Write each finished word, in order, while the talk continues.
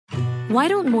Why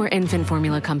don't more infant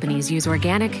formula companies use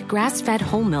organic, grass-fed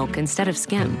whole milk instead of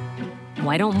skim?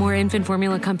 Why don't more infant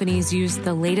formula companies use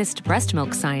the latest breast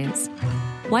milk science?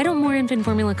 Why don't more infant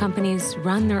formula companies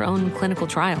run their own clinical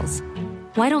trials?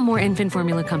 Why don't more infant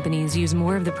formula companies use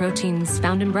more of the proteins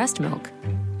found in breast milk?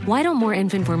 Why don't more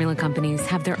infant formula companies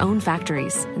have their own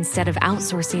factories instead of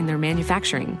outsourcing their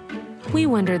manufacturing? We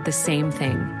wondered the same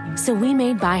thing. So we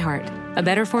made ByHeart, a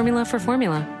better formula for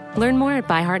formula. Learn more at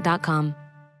byheart.com.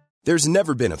 There's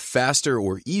never been a faster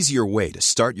or easier way to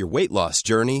start your weight loss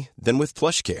journey than with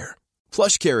PlushCare.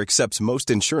 PlushCare accepts most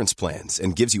insurance plans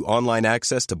and gives you online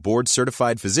access to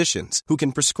board-certified physicians who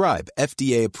can prescribe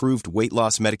FDA-approved weight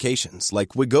loss medications like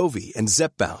Wegovy and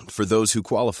Zepbound for those who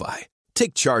qualify.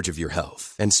 Take charge of your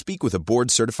health and speak with a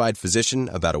board-certified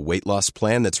physician about a weight loss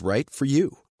plan that's right for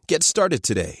you. Get started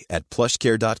today at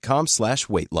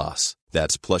plushcare.com/weight loss.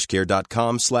 That's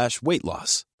plushcare.com/weight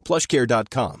loss.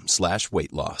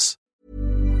 plushcare.com/weight loss.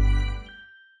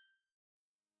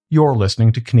 You're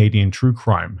listening to Canadian True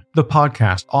Crime. The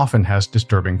podcast often has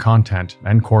disturbing content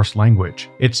and coarse language.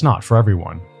 It's not for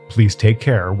everyone. Please take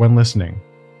care when listening.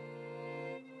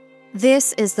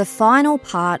 This is the final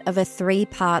part of a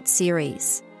 3-part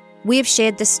series. We've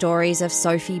shared the stories of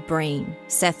Sophie Breen,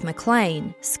 Seth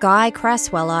MacLean, Skye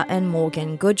Crasweller and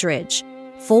Morgan Goodridge,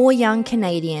 4 young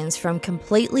Canadians from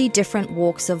completely different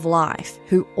walks of life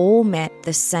who all met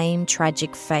the same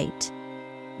tragic fate.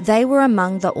 They were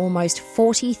among the almost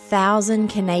 40,000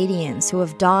 Canadians who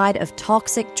have died of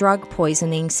toxic drug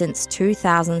poisoning since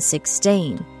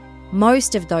 2016.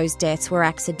 Most of those deaths were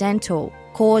accidental,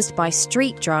 caused by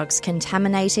street drugs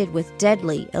contaminated with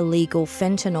deadly illegal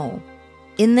fentanyl.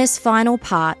 In this final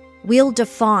part, we'll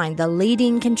define the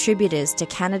leading contributors to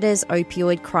Canada's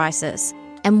opioid crisis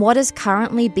and what is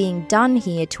currently being done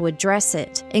here to address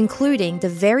it, including the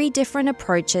very different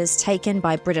approaches taken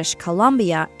by British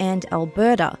Columbia and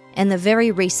Alberta, and the very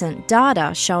recent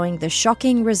data showing the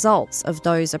shocking results of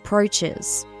those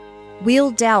approaches.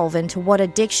 We'll delve into what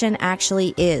addiction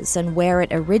actually is and where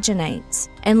it originates,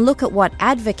 and look at what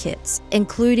advocates,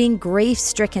 including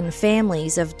grief-stricken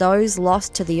families of those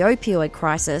lost to the opioid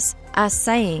crisis, are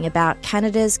saying about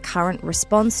Canada's current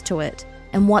response to it,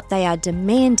 and what they are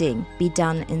demanding be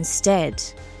done instead.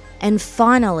 And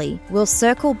finally, we'll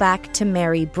circle back to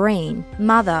Mary Breen,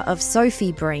 mother of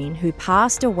Sophie Breen, who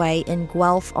passed away in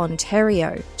Guelph,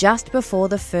 Ontario, just before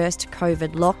the first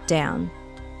COVID lockdown.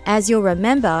 As you'll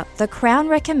remember, the Crown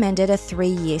recommended a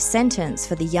 3-year sentence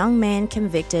for the young man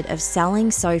convicted of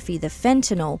selling Sophie the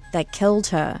fentanyl that killed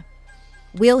her.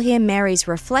 We'll hear Mary's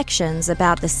reflections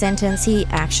about the sentence he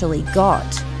actually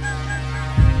got.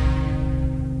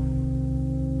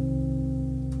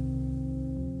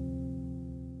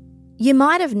 You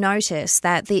might have noticed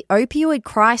that the opioid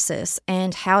crisis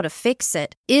and how to fix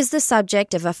it is the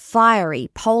subject of a fiery,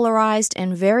 polarised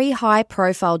and very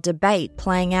high-profile debate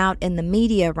playing out in the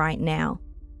media right now.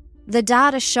 The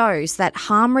data shows that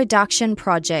harm reduction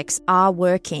projects are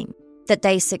working, that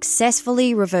they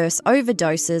successfully reverse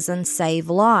overdoses and save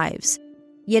lives.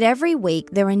 Yet every week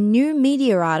there are new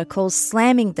media articles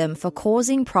slamming them for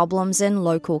causing problems in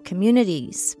local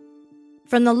communities.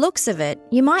 From the looks of it,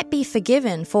 you might be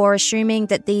forgiven for assuming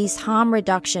that these harm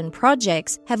reduction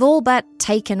projects have all but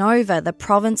taken over the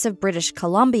province of British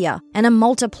Columbia and are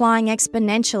multiplying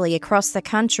exponentially across the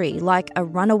country like a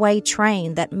runaway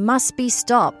train that must be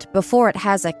stopped before it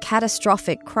has a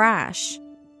catastrophic crash.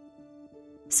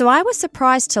 So I was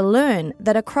surprised to learn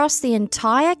that across the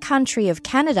entire country of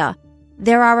Canada,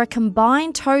 there are a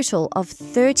combined total of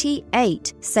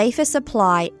 38 safer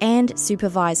supply and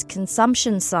supervised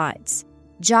consumption sites.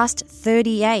 Just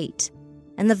 38,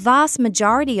 and the vast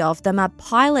majority of them are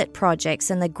pilot projects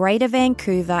in the Greater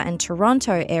Vancouver and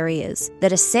Toronto areas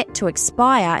that are set to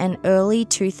expire in early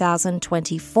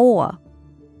 2024.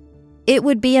 It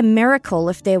would be a miracle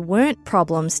if there weren't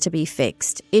problems to be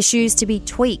fixed, issues to be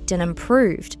tweaked and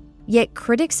improved, yet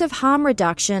critics of harm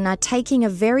reduction are taking a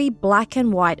very black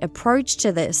and white approach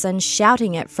to this and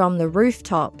shouting it from the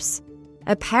rooftops.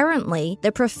 Apparently,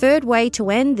 the preferred way to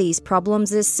end these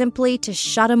problems is simply to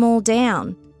shut them all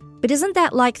down. But isn't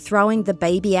that like throwing the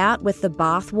baby out with the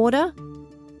bathwater?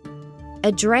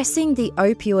 Addressing the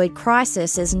opioid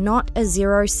crisis is not a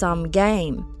zero-sum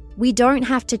game. We don't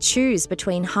have to choose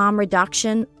between harm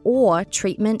reduction or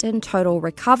treatment and total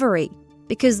recovery,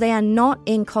 because they are not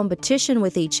in competition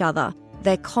with each other,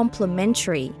 they're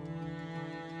complementary.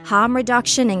 Harm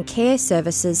reduction and care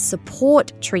services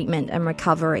support treatment and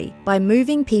recovery by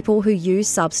moving people who use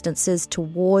substances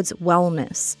towards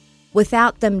wellness,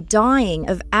 without them dying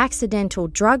of accidental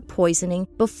drug poisoning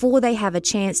before they have a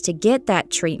chance to get that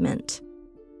treatment.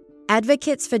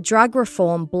 Advocates for drug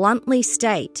reform bluntly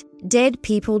state, "Dead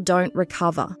people don't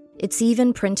recover." It's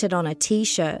even printed on a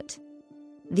t-shirt.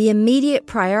 The immediate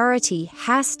priority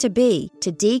has to be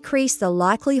to decrease the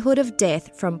likelihood of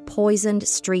death from poisoned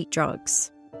street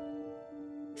drugs.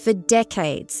 For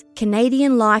decades,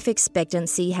 Canadian life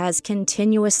expectancy has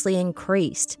continuously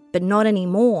increased, but not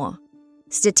anymore.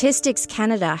 Statistics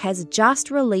Canada has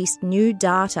just released new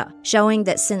data showing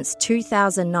that since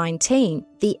 2019,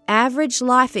 the average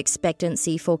life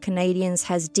expectancy for Canadians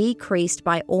has decreased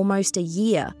by almost a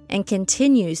year and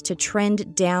continues to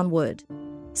trend downward.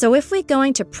 So if we're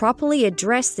going to properly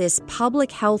address this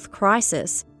public health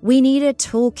crisis, we need a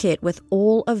toolkit with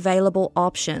all available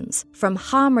options, from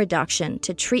harm reduction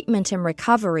to treatment and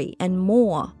recovery and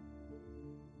more.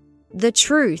 The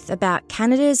truth about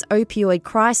Canada's opioid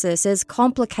crisis is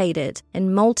complicated and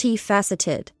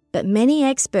multifaceted, but many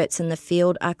experts in the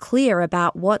field are clear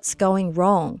about what's going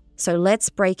wrong, so let's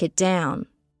break it down.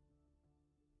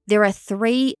 There are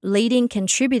 3 leading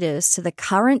contributors to the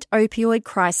current opioid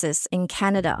crisis in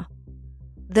Canada.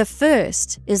 The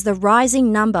first is the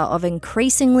rising number of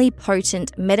increasingly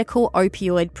potent medical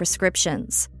opioid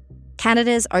prescriptions.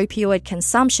 Canada's opioid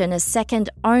consumption is second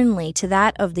only to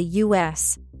that of the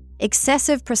US.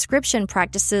 Excessive prescription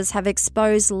practices have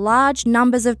exposed large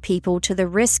numbers of people to the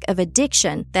risk of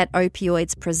addiction that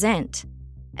opioids present.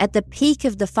 At the peak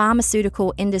of the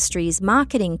pharmaceutical industry's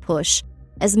marketing push,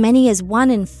 as many as 1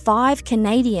 in 5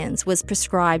 Canadians was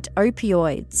prescribed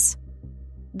opioids.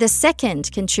 The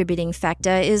second contributing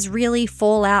factor is really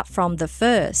fallout from the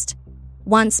first.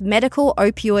 Once medical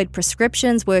opioid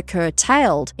prescriptions were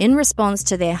curtailed in response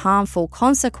to their harmful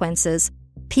consequences,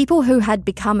 people who had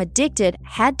become addicted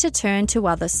had to turn to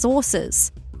other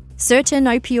sources. Certain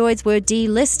opioids were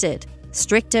delisted,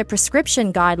 stricter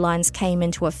prescription guidelines came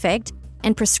into effect,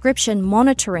 and prescription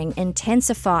monitoring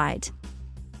intensified.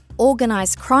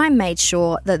 Organised crime made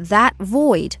sure that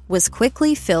void was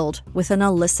quickly filled with an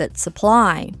illicit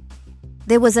supply.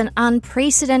 There was an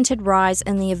unprecedented rise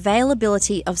in the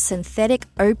availability of synthetic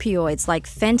opioids like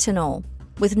fentanyl.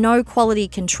 With no quality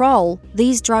control,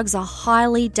 these drugs are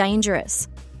highly dangerous.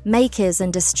 Makers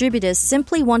and distributors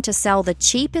simply want to sell the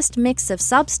cheapest mix of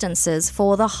substances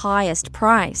for the highest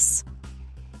price.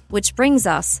 Which brings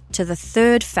us to the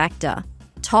third factor,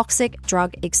 toxic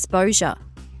drug exposure.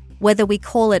 Whether we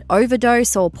call it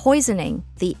overdose or poisoning,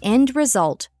 the end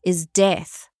result is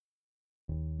death.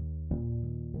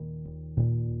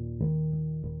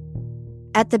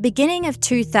 At the beginning of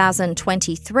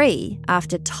 2023,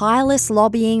 after tireless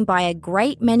lobbying by a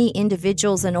great many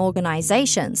individuals and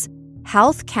organisations,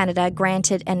 Health Canada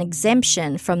granted an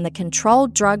exemption from the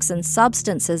Controlled Drugs and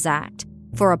Substances Act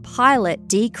for a pilot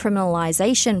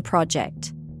decriminalisation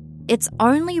project. It's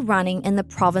only running in the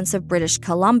province of British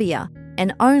Columbia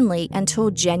and only until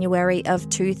January of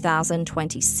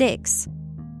 2026.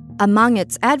 Among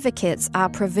its advocates are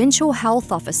Provincial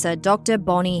Health Officer Dr.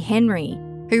 Bonnie Henry,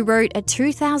 who wrote a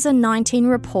 2019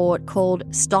 report called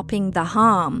Stopping the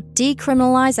Harm: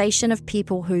 Decriminalisation of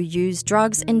People Who Use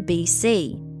Drugs in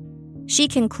BC. She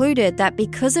concluded that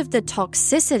because of the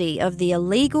toxicity of the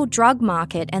illegal drug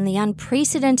market and the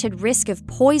unprecedented risk of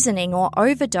poisoning or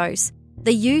overdose,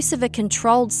 the use of a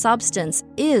controlled substance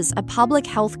is a public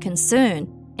health concern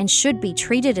and should be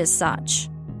treated as such.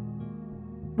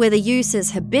 Where the use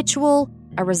is habitual,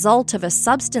 a result of a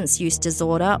substance use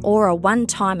disorder, or a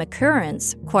one-time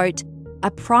occurrence, quote,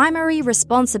 a primary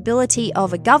responsibility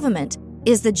of a government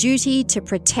is the duty to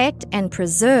protect and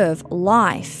preserve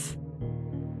life.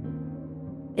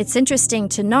 It's interesting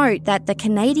to note that the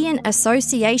Canadian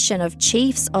Association of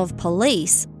Chiefs of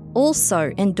Police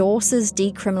also endorses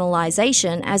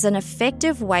decriminalisation as an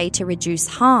effective way to reduce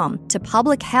harm to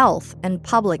public health and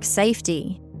public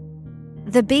safety.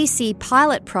 The BC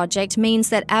pilot project means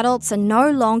that adults are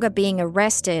no longer being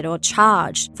arrested or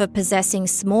charged for possessing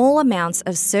small amounts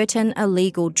of certain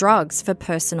illegal drugs for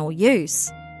personal use.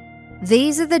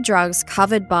 These are the drugs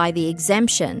covered by the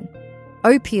exemption: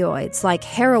 opioids like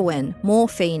heroin,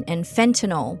 morphine, and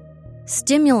fentanyl,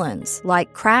 stimulants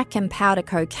like crack and powder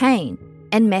cocaine,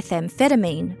 and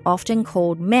methamphetamine, often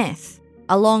called meth,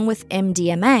 along with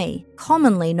MDMA,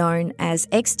 commonly known as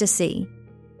ecstasy.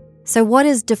 So what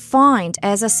is defined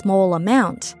as a small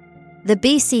amount? The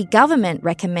BC government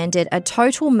recommended a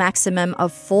total maximum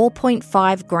of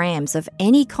 4.5 grams of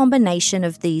any combination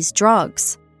of these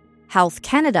drugs. Health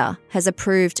Canada has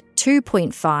approved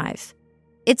 2.5.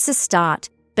 It's a start,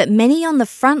 but many on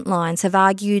the front lines have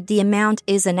argued the amount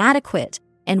is inadequate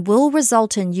and will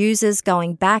result in users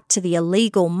going back to the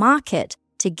illegal market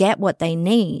to get what they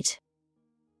need.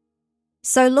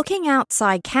 So looking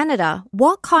outside Canada,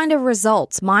 what kind of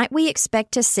results might we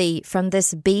expect to see from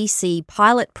this BC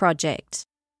pilot project?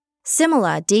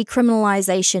 Similar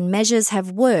decriminalisation measures have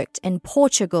worked in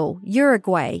Portugal,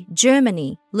 Uruguay,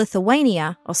 Germany,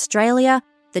 Lithuania, Australia,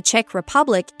 the Czech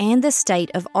Republic, and the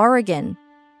state of Oregon.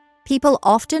 People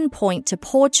often point to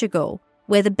Portugal,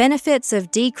 where the benefits of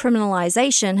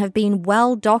decriminalisation have been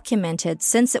well documented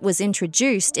since it was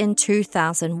introduced in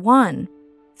 2001.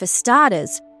 For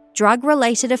starters,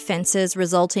 drug-related offences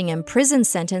resulting in prison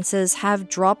sentences have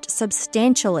dropped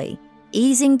substantially,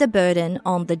 easing the burden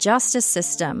on the justice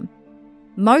system.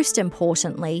 Most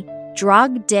importantly,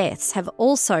 drug deaths have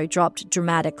also dropped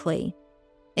dramatically.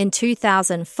 In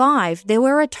 2005, there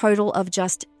were a total of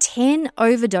just 10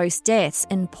 overdose deaths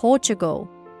in Portugal.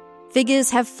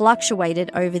 Figures have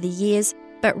fluctuated over the years,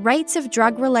 but rates of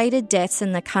drug-related deaths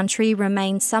in the country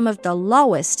remain some of the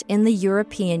lowest in the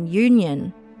European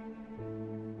Union.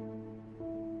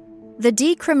 The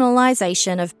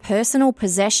decriminalisation of personal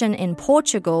possession in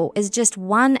Portugal is just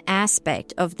one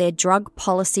aspect of their drug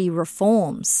policy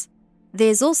reforms.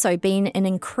 There's also been an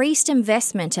increased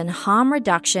investment in harm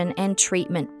reduction and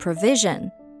treatment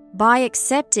provision. By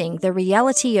accepting the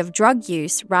reality of drug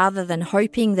use rather than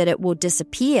hoping that it will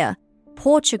disappear,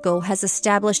 Portugal has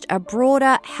established a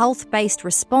broader health-based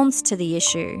response to the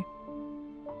issue.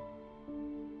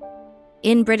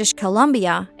 In British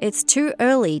Columbia, it's too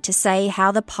early to say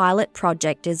how the pilot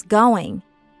project is going.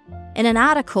 In an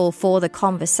article for The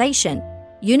Conversation,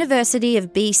 University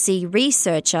of BC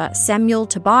researcher Samuel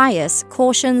Tobias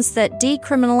cautions that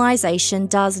decriminalisation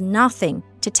does nothing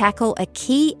to tackle a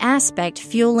key aspect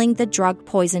fueling the drug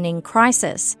poisoning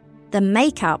crisis, the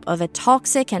makeup of a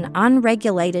toxic and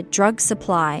unregulated drug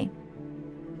supply.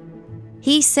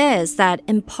 He says that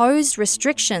imposed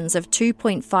restrictions of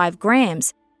 2.5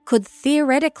 grams could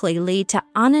theoretically lead to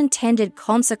unintended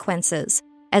consequences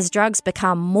as drugs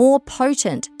become more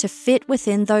potent to fit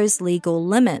within those legal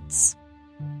limits.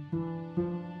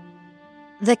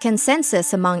 The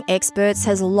consensus among experts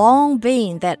has long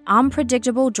been that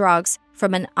unpredictable drugs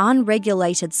from an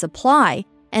unregulated supply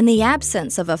and the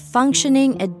absence of a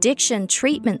functioning addiction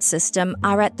treatment system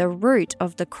are at the root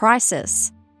of the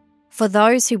crisis. For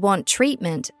those who want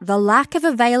treatment, the lack of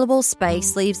available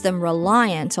space leaves them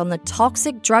reliant on the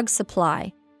toxic drug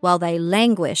supply while they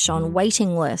languish on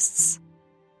waiting lists.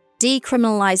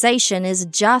 Decriminalisation is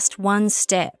just one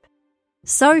step.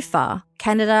 So far,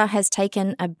 Canada has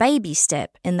taken a baby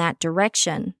step in that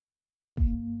direction.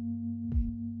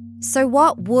 So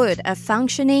what would a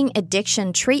functioning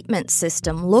addiction treatment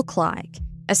system look like?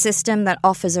 A system that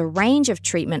offers a range of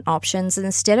treatment options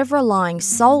instead of relying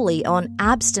solely on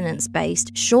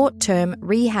abstinence-based short-term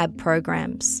rehab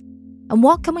programs. And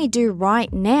what can we do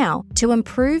right now to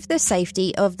improve the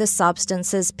safety of the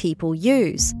substances people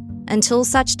use, until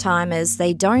such time as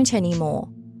they don't anymore,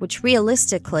 which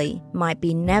realistically might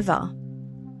be never?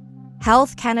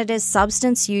 Health Canada's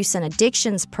Substance Use and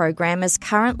Addictions program is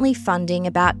currently funding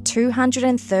about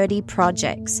 230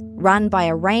 projects run by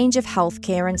a range of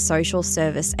healthcare and social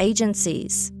service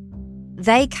agencies.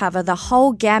 They cover the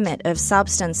whole gamut of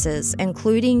substances,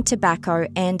 including tobacco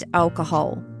and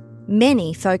alcohol.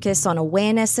 Many focus on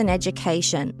awareness and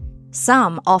education.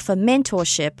 Some offer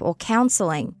mentorship or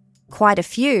counselling. Quite a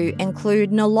few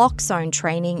include naloxone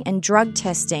training and drug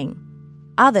testing.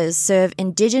 Others serve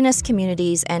Indigenous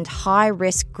communities and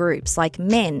high-risk groups like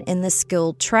men in the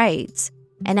skilled trades,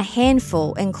 and a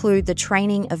handful include the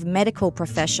training of medical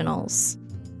professionals.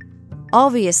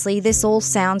 Obviously, this all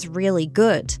sounds really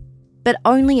good, but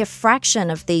only a fraction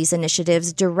of these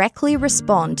initiatives directly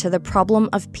respond to the problem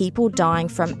of people dying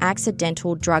from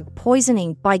accidental drug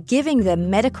poisoning by giving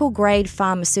them medical-grade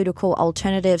pharmaceutical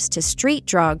alternatives to street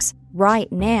drugs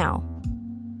right now.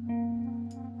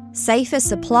 Safer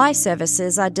supply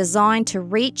services are designed to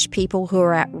reach people who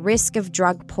are at risk of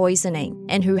drug poisoning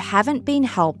and who haven't been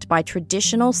helped by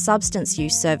traditional substance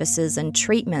use services and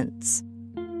treatments.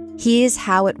 Here's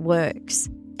how it works.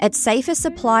 At safer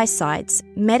supply sites,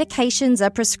 medications are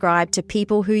prescribed to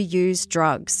people who use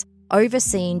drugs,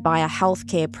 overseen by a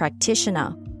healthcare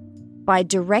practitioner. By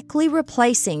directly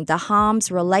replacing the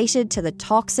harms related to the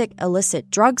toxic illicit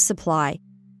drug supply,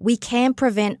 we can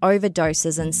prevent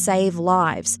overdoses and save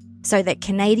lives so that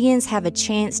Canadians have a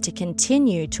chance to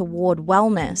continue toward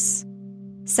wellness.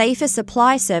 Safer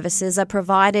supply services are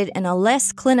provided in a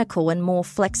less clinical and more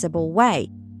flexible way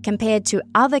compared to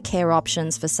other care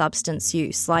options for substance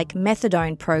use, like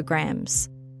methadone programs.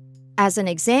 As an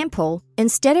example,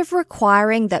 instead of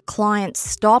requiring that clients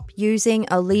stop using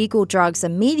illegal drugs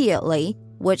immediately,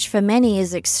 which for many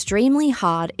is extremely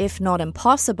hard if not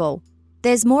impossible,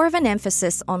 There's more of an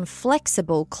emphasis on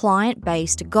flexible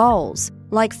client-based goals,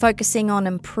 like focusing on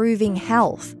improving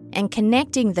health and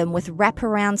connecting them with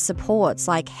wraparound supports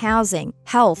like housing,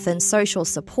 health, and social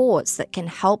supports that can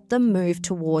help them move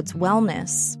towards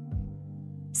wellness.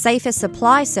 Safer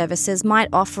supply services might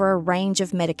offer a range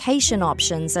of medication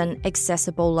options and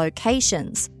accessible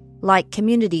locations, like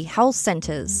community health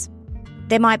centres.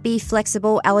 There might be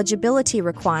flexible eligibility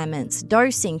requirements,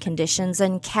 dosing conditions,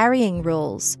 and carrying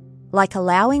rules, like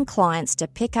allowing clients to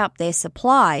pick up their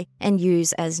supply and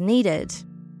use as needed.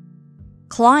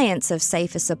 Clients of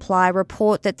Safer Supply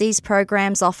report that these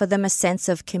programs offer them a sense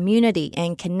of community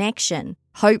and connection,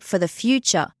 hope for the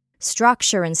future,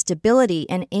 structure and stability,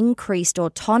 and increased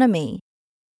autonomy.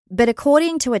 But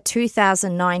according to a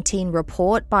 2019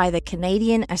 report by the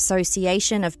Canadian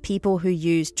Association of People Who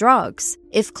Use Drugs,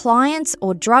 if clients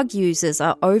or drug users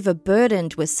are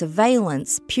overburdened with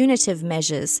surveillance, punitive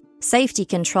measures, safety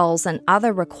controls, and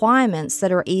other requirements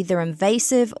that are either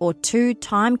invasive or too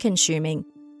time-consuming,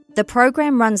 the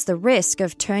program runs the risk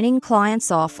of turning clients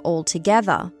off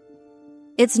altogether.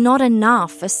 It's not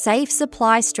enough for safe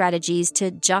supply strategies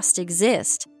to just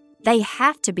exist. They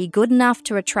have to be good enough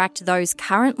to attract those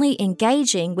currently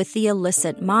engaging with the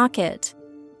illicit market.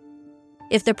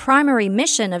 If the primary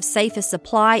mission of Safer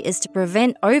Supply is to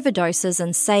prevent overdoses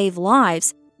and save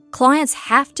lives, clients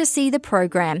have to see the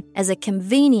program as a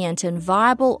convenient and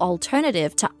viable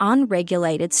alternative to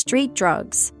unregulated street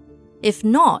drugs. If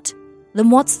not, then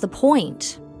what's the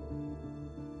point?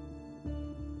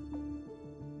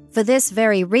 For this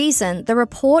very reason, the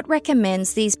report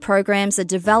recommends these programs are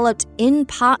developed in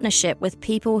partnership with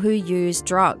people who use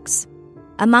drugs.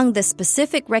 Among the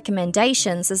specific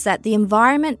recommendations is that the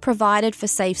environment provided for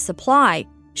safe supply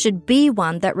should be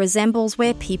one that resembles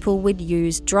where people would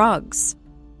use drugs.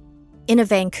 In a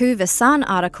Vancouver Sun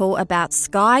article about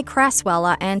Sky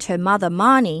Crasweller and her mother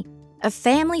Marnie, a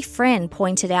family friend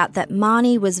pointed out that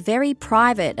Marnie was very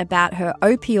private about her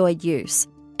opioid use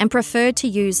and preferred to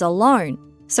use alone,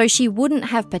 so she wouldn't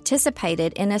have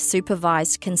participated in a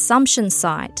supervised consumption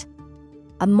site.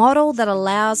 A model that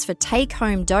allows for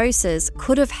take-home doses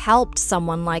could have helped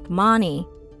someone like Marnie.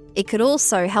 It could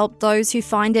also help those who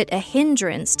find it a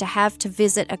hindrance to have to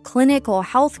visit a clinic or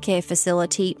healthcare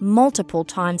facility multiple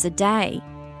times a day.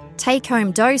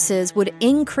 Take-home doses would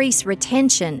increase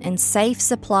retention in safe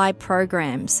supply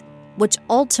programs, which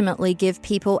ultimately give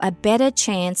people a better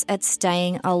chance at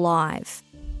staying alive.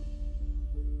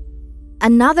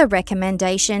 Another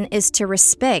recommendation is to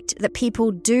respect that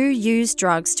people do use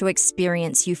drugs to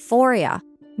experience euphoria,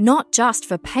 not just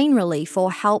for pain relief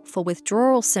or help for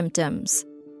withdrawal symptoms.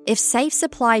 If safe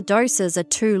supply doses are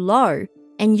too low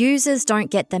and users don't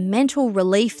get the mental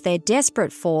relief they're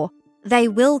desperate for, they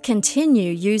will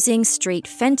continue using street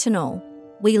fentanyl.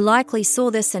 We likely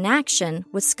saw this in action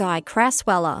with Sky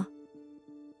Crasweller.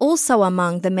 Also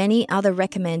among the many other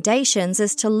recommendations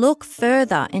is to look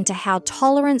further into how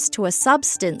tolerance to a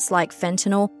substance like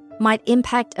fentanyl might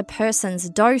impact a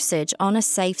person's dosage on a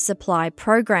safe supply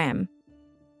program.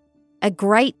 A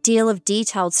great deal of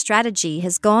detailed strategy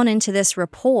has gone into this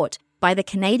report by the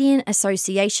Canadian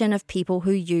Association of People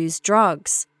Who Use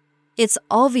Drugs. It's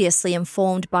obviously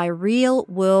informed by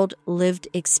real-world lived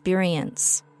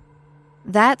experience.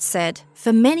 That said,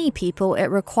 for many people it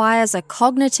requires a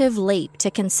cognitive leap to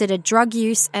consider drug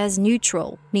use as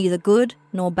neutral, neither good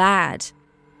nor bad.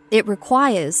 It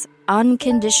requires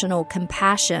unconditional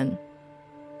compassion.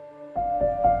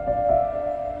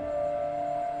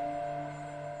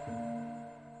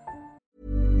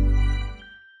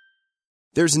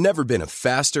 There's never been a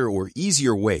faster or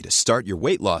easier way to start your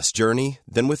weight loss journey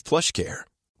than with PlushCare.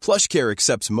 PlushCare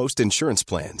accepts most insurance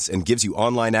plans and gives you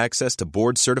online access to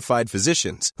board-certified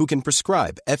physicians who can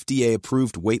prescribe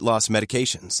FDA-approved weight loss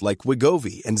medications like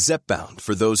Wegovy and Zepbound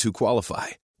for those who qualify.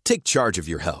 Take charge of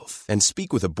your health and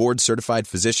speak with a board-certified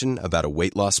physician about a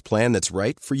weight loss plan that's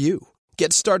right for you.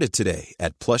 Get started today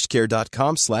at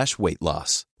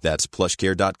plushcare.com/weight-loss. That's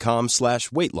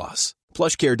plushcare.com/weight-loss.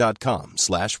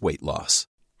 plushcare.com/weight-loss.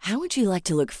 How would you like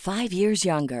to look 5 years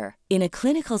younger? In a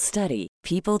clinical study,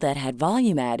 people that had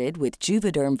volume added with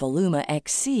Juvederm Voluma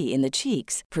XC in the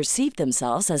cheeks perceived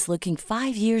themselves as looking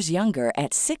 5 years younger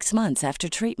at 6 months after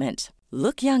treatment.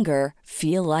 Look younger,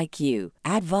 feel like you.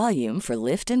 Add volume for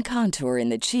lift and contour in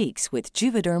the cheeks with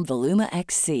Juvederm Voluma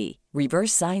XC.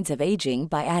 Reverse signs of aging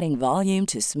by adding volume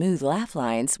to smooth laugh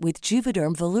lines with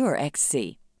Juvederm Volure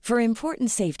XC. For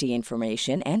important safety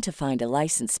information and to find a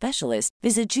licensed specialist,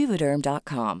 visit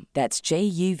Juvederm.com. That's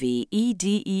JUVEDERM.com.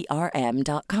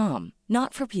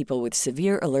 Not for people with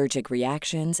severe allergic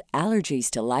reactions, allergies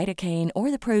to lidocaine, or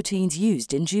the proteins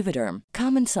used in Juvederm.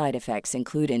 Common side effects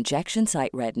include injection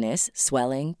site redness,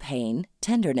 swelling, pain,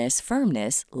 tenderness,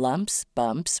 firmness, lumps,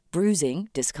 bumps, bruising,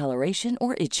 discoloration,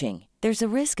 or itching. There's a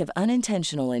risk of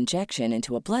unintentional injection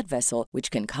into a blood vessel,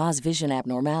 which can cause vision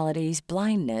abnormalities,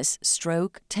 blindness,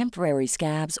 stroke, temporary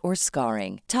scabs, or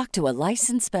scarring. Talk to a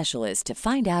licensed specialist to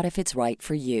find out if it's right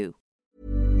for you.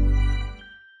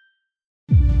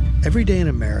 Every day in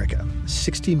America,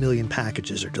 60 million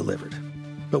packages are delivered,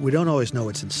 but we don't always know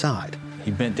what's inside.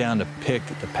 He bent down to pick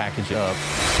the package up.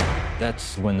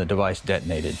 That's when the device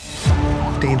detonated.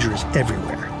 Danger is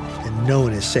everywhere, and no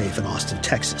one is safe in Austin,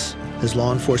 Texas, as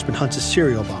law enforcement hunts a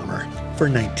serial bomber for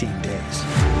 19 days.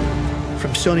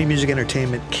 From Sony Music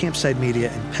Entertainment, Campside Media,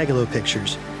 and Pegalo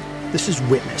Pictures, this is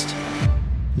Witnessed.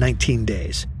 19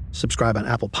 Days. Subscribe on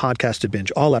Apple Podcasts to binge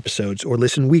all episodes or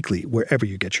listen weekly wherever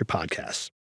you get your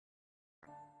podcasts.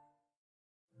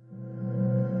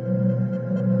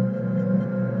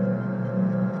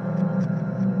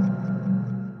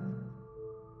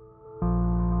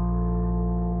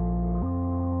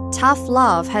 Tough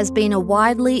love has been a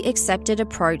widely accepted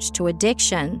approach to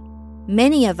addiction.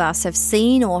 Many of us have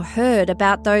seen or heard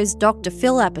about those Dr.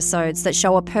 Phil episodes that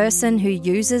show a person who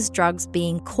uses drugs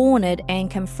being cornered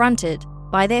and confronted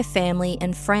by their family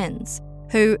and friends,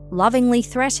 who lovingly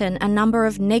threaten a number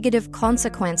of negative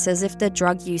consequences if the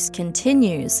drug use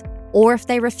continues or if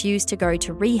they refuse to go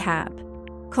to rehab.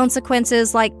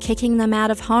 Consequences like kicking them out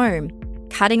of home,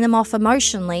 cutting them off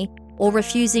emotionally, or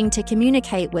refusing to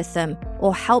communicate with them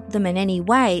or help them in any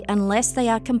way unless they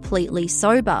are completely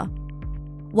sober.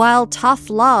 While tough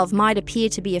love might appear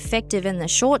to be effective in the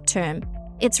short term,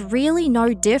 it's really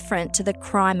no different to the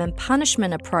crime and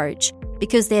punishment approach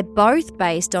because they're both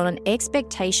based on an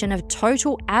expectation of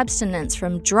total abstinence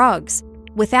from drugs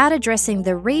without addressing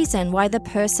the reason why the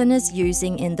person is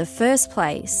using in the first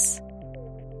place.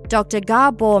 Dr.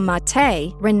 Gabor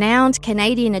Mate, renowned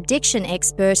Canadian addiction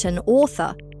expert and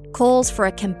author, calls for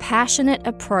a compassionate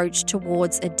approach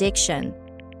towards addiction.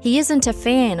 He isn't a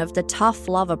fan of the tough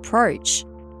love approach.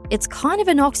 It's kind of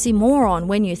an oxymoron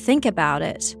when you think about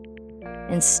it.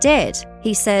 Instead,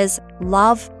 he says,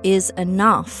 love is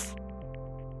enough.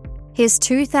 His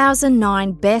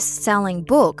 2009 best-selling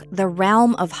book, The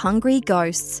Realm of Hungry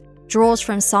Ghosts, draws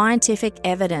from scientific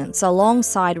evidence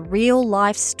alongside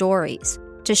real-life stories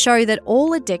to show that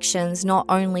all addictions not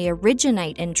only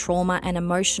originate in trauma and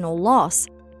emotional loss,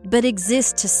 but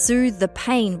exist to soothe the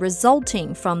pain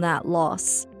resulting from that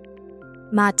loss.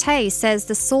 Mate says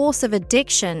the source of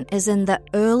addiction is in the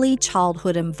early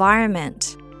childhood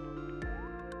environment.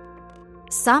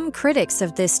 Some critics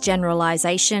of this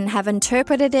generalization have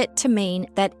interpreted it to mean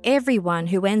that everyone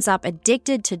who ends up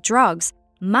addicted to drugs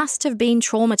must have been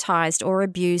traumatized or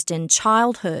abused in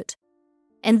childhood.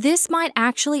 And this might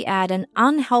actually add an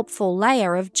unhelpful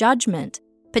layer of judgment,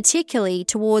 particularly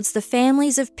towards the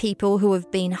families of people who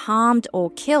have been harmed or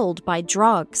killed by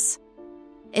drugs.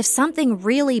 If something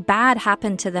really bad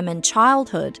happened to them in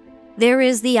childhood, there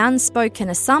is the unspoken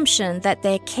assumption that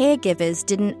their caregivers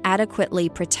didn't adequately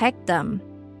protect them.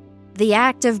 The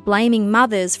act of blaming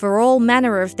mothers for all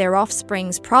manner of their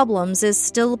offspring's problems is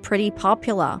still pretty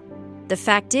popular. The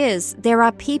fact is, there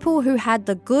are people who had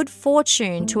the good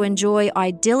fortune to enjoy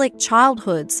idyllic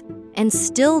childhoods and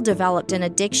still developed an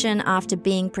addiction after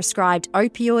being prescribed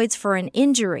opioids for an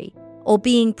injury or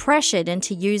being pressured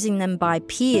into using them by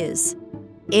peers.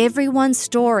 Everyone's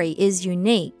story is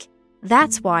unique.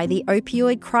 That's why the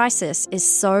opioid crisis is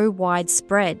so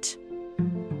widespread.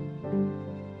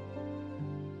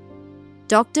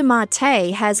 Dr.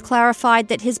 Mate has clarified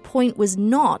that his point was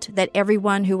not that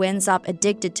everyone who ends up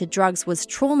addicted to drugs was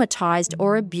traumatized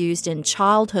or abused in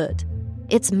childhood.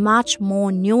 It's much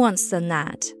more nuanced than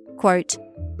that. Quote,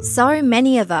 "So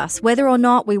many of us, whether or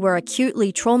not we were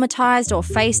acutely traumatized or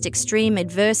faced extreme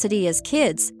adversity as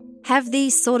kids, have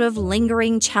these sort of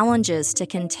lingering challenges to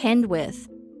contend with.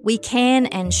 We can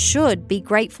and should be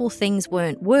grateful things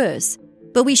weren't worse,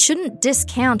 but we shouldn't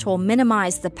discount or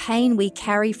minimize the pain we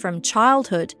carry from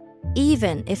childhood,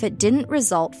 even if it didn't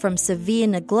result from severe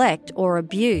neglect or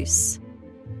abuse."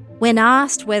 When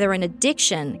asked whether an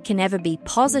addiction can ever be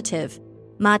positive,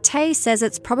 Mate says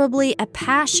it's probably a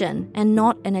passion and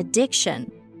not an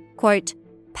addiction. Quote,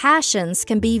 "Passions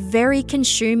can be very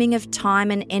consuming of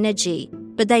time and energy,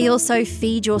 but they also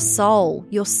feed your soul,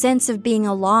 your sense of being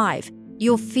alive,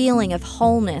 your feeling of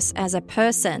wholeness as a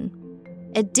person.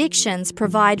 Addictions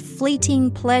provide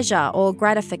fleeting pleasure or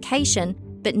gratification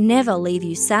but never leave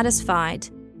you satisfied.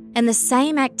 And the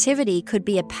same activity could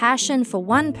be a passion for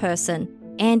one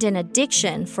person and an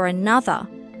addiction for another.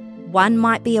 One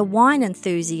might be a wine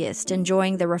enthusiast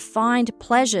enjoying the refined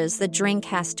pleasures the drink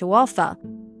has to offer,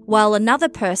 while another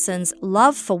person's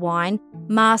love for wine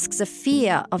masks a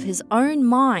fear of his own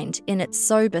mind in its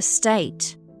sober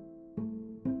state.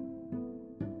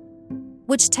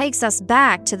 Which takes us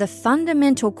back to the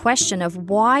fundamental question of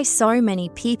why so many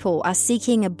people are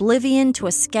seeking oblivion to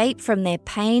escape from their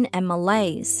pain and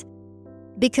malaise.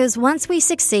 Because once we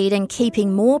succeed in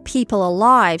keeping more people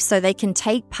alive so they can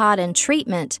take part in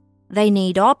treatment, they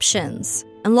need options,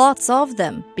 and lots of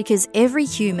them, because every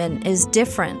human is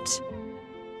different.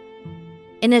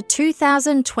 In a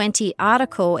 2020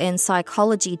 article in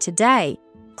Psychology Today,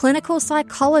 clinical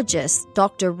psychologist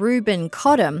Dr. Ruben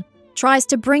Codham tries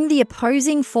to bring the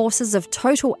opposing forces of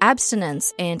total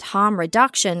abstinence and harm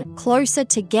reduction closer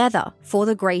together for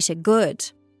the greater good.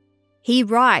 He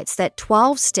writes that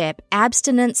 12-step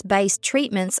abstinence-based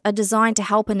treatments are designed to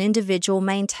help an individual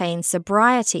maintain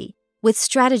sobriety, with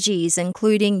strategies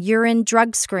including urine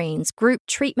drug screens, group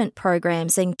treatment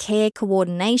programs, and care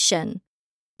coordination.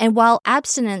 And while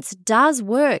abstinence does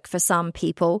work for some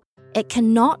people, it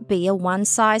cannot be a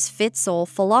one-size-fits-all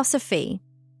philosophy.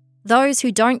 Those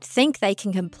who don't think they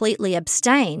can completely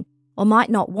abstain, or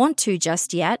might not want to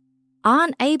just yet,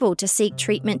 aren't able to seek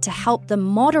treatment to help them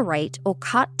moderate or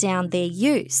cut down their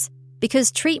use,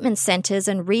 because treatment centres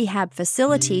and rehab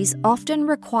facilities often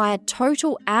require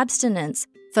total abstinence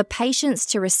for patients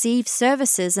to receive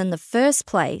services in the first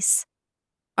place.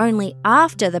 Only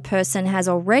after the person has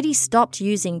already stopped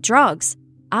using drugs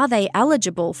are they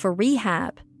eligible for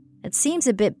rehab. It seems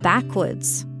a bit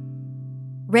backwards.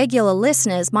 Regular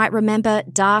listeners might remember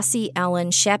Darcy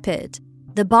Allen Shepherd,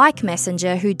 the bike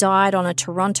messenger who died on a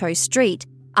Toronto street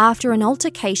after an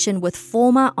altercation with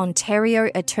former Ontario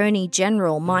Attorney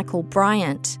General Michael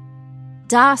Bryant.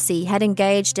 Darcy had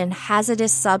engaged in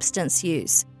hazardous substance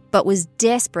use, but was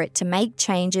desperate to make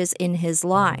changes in his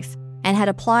life and had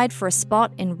applied for a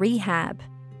spot in rehab.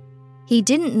 He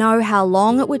didn't know how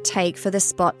long it would take for the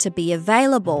spot to be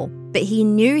available, but he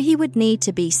knew he would need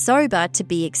to be sober to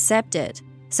be accepted,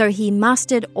 so he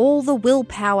mustered all the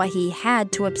willpower he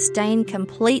had to abstain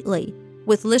completely,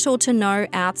 with little to no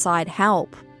outside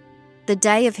help. The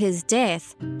day of his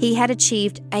death, he had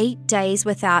achieved 8 days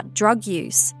without drug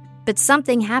use, but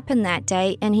something happened that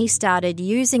day and he started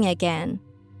using again.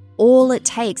 All it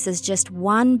takes is just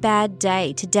one bad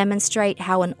day to demonstrate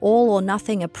how an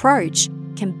all-or-nothing approach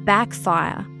can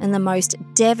backfire in the most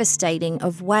devastating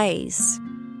of ways.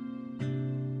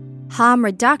 Harm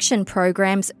reduction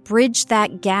programs bridge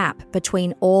that gap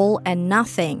between all and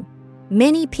nothing.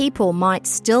 Many people might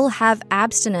still have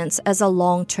abstinence as a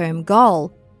long-term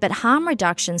goal, but harm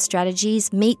reduction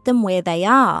strategies meet them where they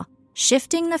are,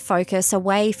 shifting the focus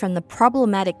away from the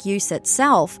problematic use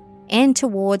itself and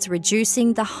towards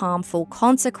reducing the harmful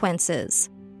consequences.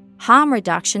 Harm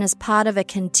reduction is part of a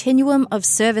continuum of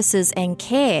services and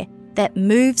care that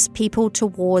moves people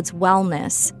towards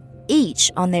wellness, each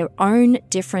on their own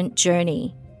different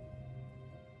journey.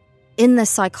 In the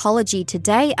Psychology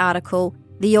Today article,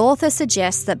 the author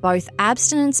suggests that both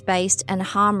abstinence-based and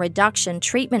harm reduction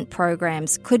treatment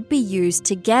programs could be used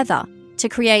together to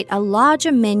create a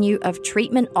larger menu of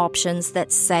treatment options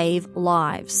that save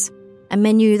lives. A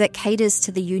menu that caters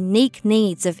to the unique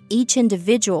needs of each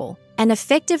individual and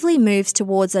effectively moves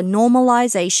towards a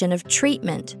normalization of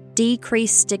treatment,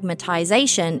 decrease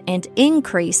stigmatization, and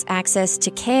increase access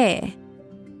to care.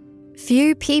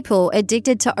 Few people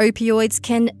addicted to opioids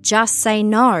can just say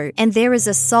no, and there is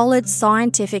a solid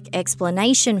scientific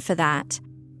explanation for that.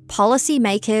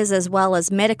 Policymakers as well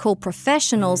as medical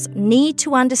professionals need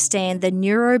to understand the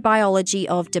neurobiology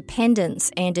of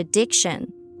dependence and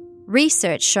addiction.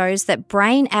 Research shows that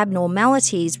brain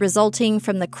abnormalities resulting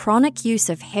from the chronic use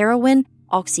of heroin,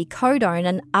 oxycodone,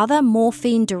 and other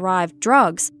morphine-derived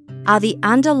drugs are the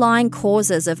underlying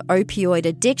causes of opioid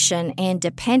addiction and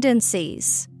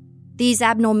dependencies. These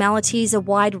abnormalities are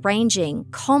wide-ranging,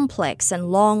 complex, and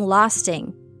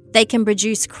long-lasting. They can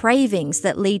produce cravings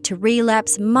that lead to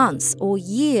relapse months or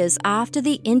years after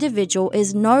the individual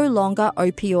is no longer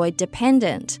opioid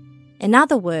dependent. In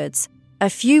other words, a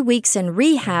few weeks in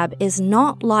rehab is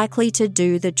not likely to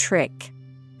do the trick.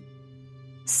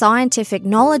 Scientific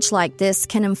knowledge like this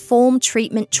can inform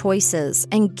treatment choices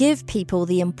and give people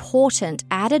the important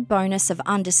added bonus of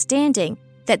understanding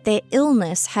that their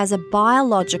illness has a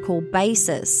biological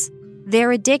basis.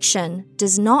 Their addiction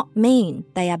does not mean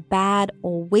they are bad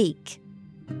or weak.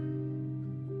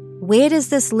 Where does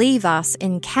this leave us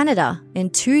in Canada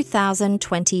in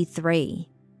 2023?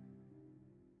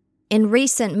 In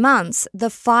recent months, the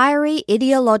fiery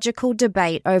ideological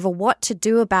debate over what to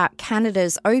do about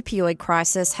Canada's opioid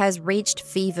crisis has reached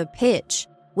fever pitch,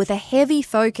 with a heavy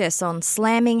focus on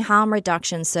slamming harm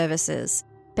reduction services,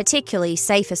 particularly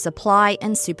safer supply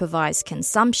and supervised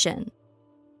consumption.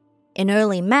 In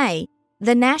early May,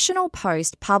 the National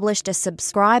Post published a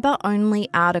subscriber-only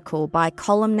article by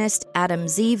columnist Adam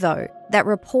Zivo that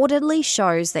reportedly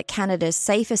shows that Canada's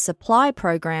safer supply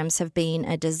programs have been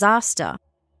a disaster.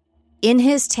 In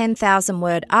his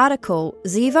 10,000-word article,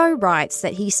 Zivo writes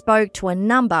that he spoke to a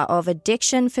number of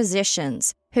addiction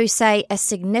physicians who say a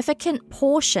significant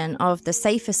portion of the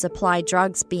safer supply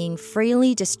drugs being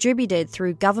freely distributed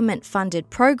through government-funded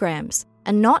programs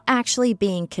are not actually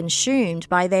being consumed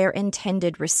by their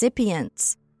intended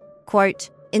recipients. Quote,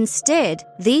 "Instead,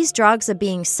 these drugs are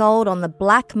being sold on the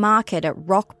black market at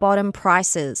rock-bottom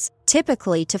prices,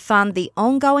 typically to fund the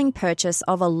ongoing purchase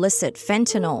of illicit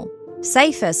fentanyl.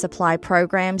 Safer supply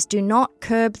programs do not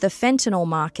curb the fentanyl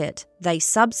market, they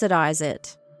subsidize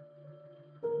it."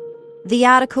 The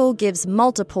article gives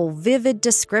multiple vivid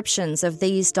descriptions of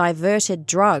these diverted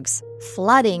drugs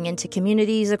flooding into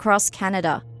communities across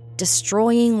Canada,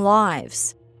 destroying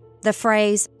lives. The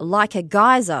phrase, "like a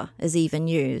geyser," is even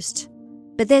used.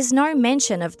 But there's no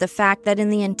mention of the fact that in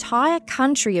the entire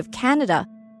country of Canada,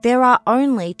 there are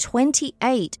only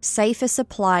 28 safer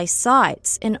supply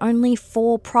sites in only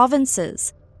 4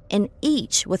 provinces, and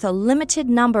each with a limited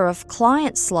number of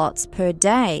client slots per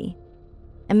day.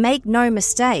 And make no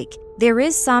mistake, there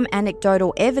is some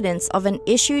anecdotal evidence of an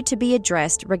issue to be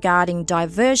addressed regarding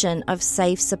diversion of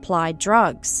safe supply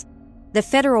drugs. The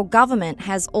federal government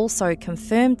has also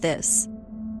confirmed this.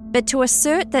 But to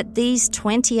assert that these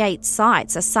 28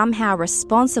 sites are somehow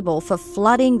responsible for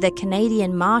flooding the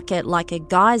Canadian market like a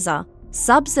geyser,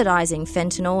 subsidising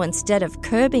fentanyl instead of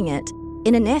curbing it,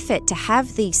 in an effort to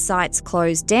have these sites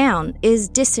closed down, is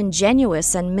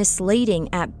disingenuous and misleading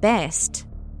at best.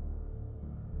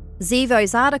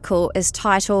 Zivo's article is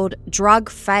titled "Drug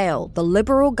Fail, the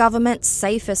Liberal Government's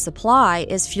Safer Supply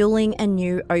is Fueling a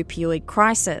New Opioid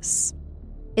Crisis."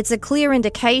 It's a clear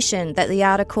indication that the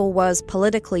article was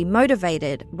politically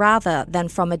motivated rather than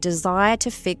from a desire to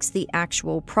fix the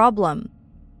actual problem.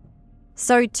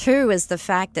 So too is the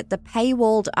fact that the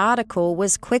paywalled article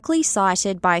was quickly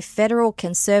cited by federal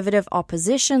Conservative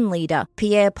opposition leader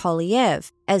Pierre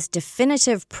Poilievre as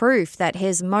definitive proof that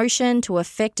his motion to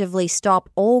effectively stop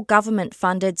all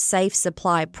government-funded safe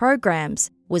supply programs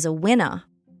was a winner.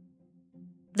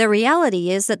 The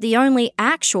reality is that the only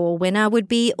actual winner would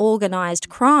be organised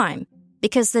crime,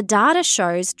 because the data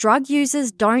shows drug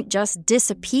users don't just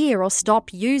disappear or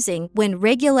stop using when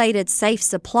regulated safe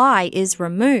supply is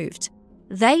removed.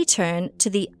 They turn to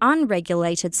the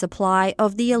unregulated supply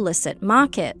of the illicit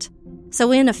market.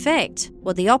 So in effect,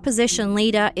 what the opposition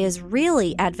leader is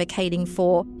really advocating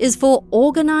for is for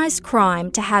organised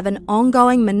crime to have an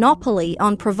ongoing monopoly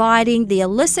on providing the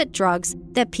illicit drugs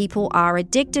that people are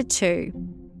addicted to.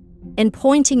 In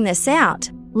pointing this out,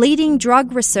 leading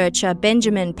drug researcher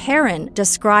Benjamin Perrin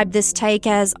described this take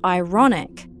as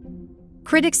ironic.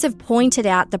 Critics have pointed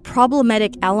out the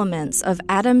problematic elements of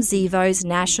Adam Zivo's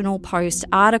National Post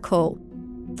article.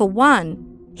 For one,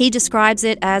 he describes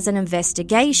it as an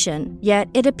investigation, yet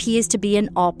it appears to be an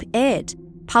op-ed,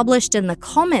 published in the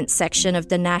comments section of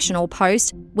the National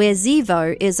Post, where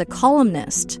Zivo is a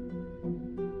columnist.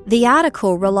 The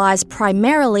article relies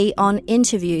primarily on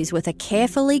interviews with a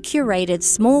carefully curated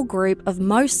small group of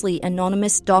mostly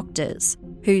anonymous doctors,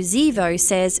 who Zivo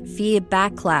says fear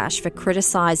backlash for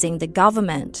criticising the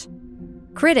government.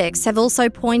 Critics have also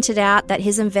pointed out that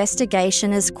his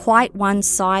investigation is quite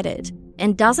one-sided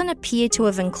and doesn't appear to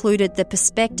have included the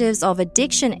perspectives of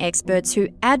addiction experts who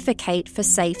advocate for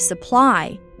safe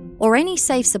supply, or any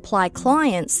safe supply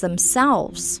clients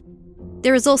themselves.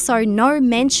 There is also no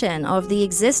mention of the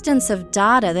existence of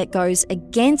data that goes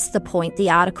against the point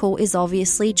the article is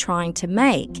obviously trying to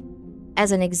make.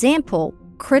 As an example,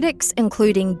 critics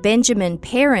including Benjamin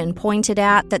Perrin pointed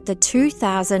out that the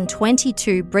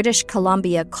 2022 British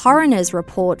Columbia Coroner's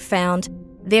Report found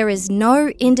there is no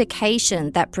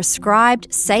indication that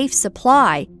prescribed safe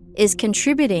supply is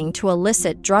contributing to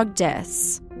illicit drug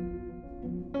deaths.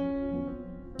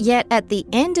 Yet at the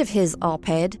end of his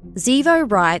op-ed, Zivo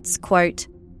writes, quote,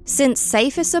 "Since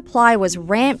safer supply was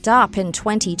ramped up in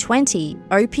 2020,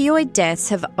 opioid deaths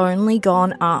have only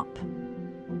gone up."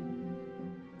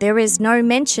 There is no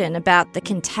mention about the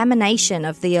contamination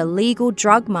of the illegal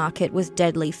drug market with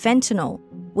deadly fentanyl,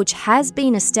 which has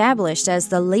been established as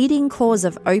the leading cause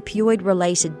of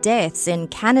opioid-related deaths in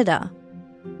Canada.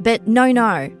 But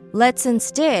no, let's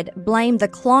instead blame the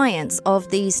clients of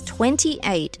these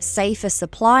 28 safer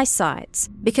supply sites,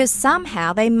 because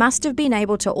somehow they must have been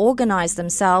able to organise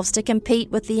themselves to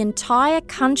compete with the entire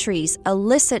country's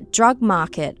illicit drug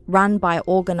market run by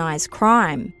organised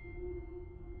crime.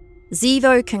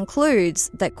 Zivo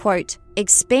concludes that, quote,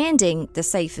 expanding the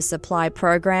safer supply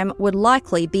program would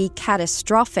likely be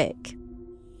catastrophic.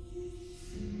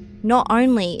 Not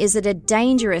only is it a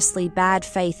dangerously bad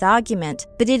faith argument,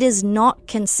 but it is not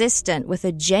consistent with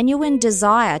a genuine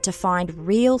desire to find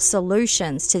real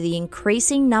solutions to the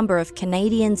increasing number of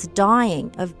Canadians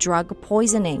dying of drug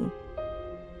poisoning.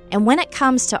 And when it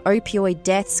comes to opioid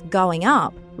deaths going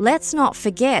up, let's not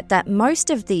forget that most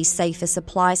of these safer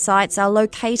supply sites are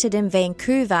located in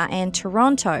Vancouver and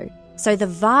Toronto, so the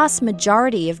vast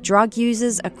majority of drug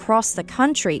users across the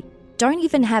country don't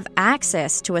even have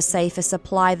access to a safer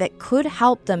supply that could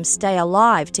help them stay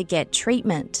alive to get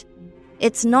treatment.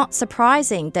 It's not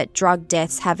surprising that drug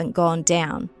deaths haven't gone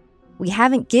down. We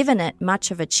haven't given it much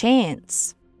of a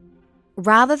chance.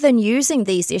 Rather than using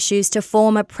these issues to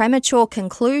form a premature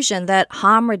conclusion that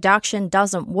harm reduction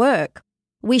doesn't work,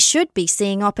 we should be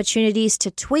seeing opportunities to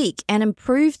tweak and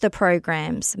improve the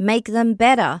programs, make them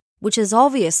better, which is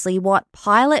obviously what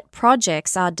pilot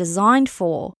projects are designed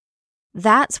for.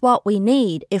 That's what we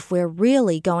need if we're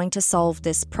really going to solve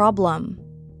this problem.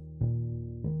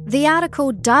 The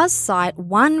article does cite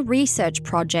one research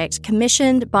project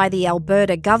commissioned by the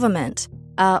Alberta government,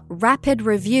 a rapid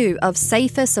review of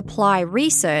safer supply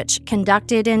research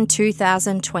conducted in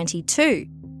 2022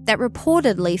 that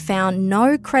reportedly found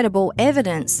no credible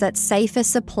evidence that safer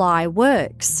supply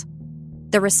works.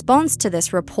 The response to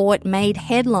this report made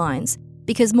headlines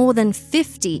because more than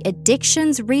 50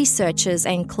 addictions researchers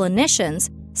and clinicians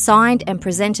signed and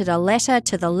presented a letter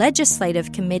to the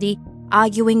Legislative Committee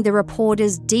arguing the report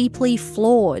is deeply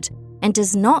flawed and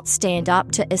does not stand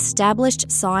up to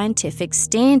established scientific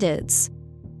standards.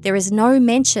 There is no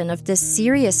mention of this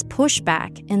serious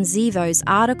pushback in Zivo's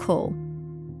article.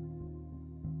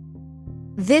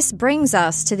 This brings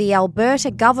us to the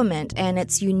Alberta government and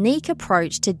its unique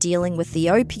approach to dealing with the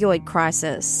opioid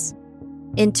crisis.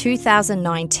 In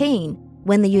 2019,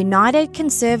 when the United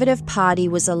Conservative Party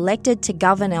was elected to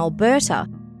govern Alberta,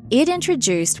 it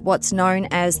introduced what's known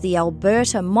as the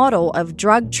Alberta model of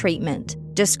drug treatment,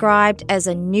 described as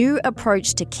a new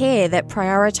approach to care that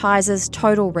prioritises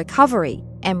total recovery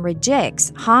and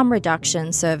rejects harm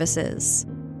reduction services.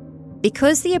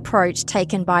 Because the approach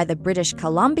taken by the British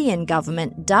Columbian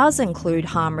government does include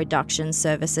harm reduction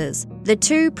services, the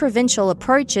two provincial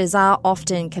approaches are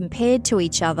often compared to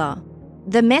each other.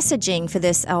 The messaging for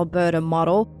this Alberta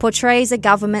model portrays a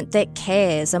government that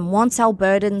cares and wants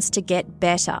Albertans to get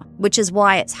better, which is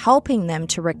why it's helping them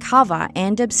to recover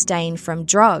and abstain from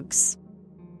drugs.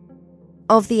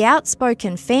 Of the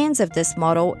outspoken fans of this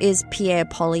model is Pierre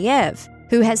Poilievre,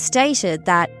 who has stated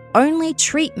that only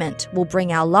treatment will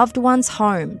bring our loved ones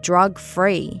home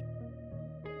drug-free.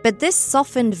 But this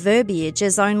softened verbiage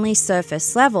is only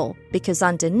surface level, because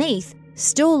underneath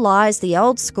still lies the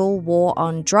old-school war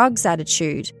on drugs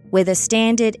attitude, where the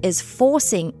standard is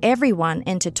forcing everyone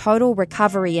into total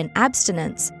recovery and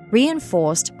abstinence,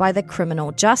 reinforced by the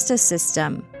criminal justice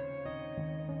system.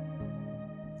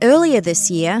 Earlier this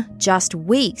year, just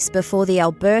weeks before the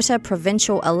Alberta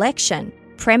provincial election,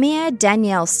 Premier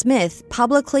Danielle Smith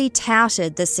publicly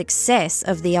touted the success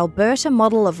of the Alberta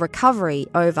model of recovery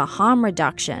over harm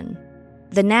reduction.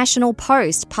 The National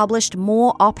Post published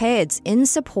more op-eds in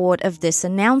support of this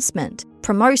announcement,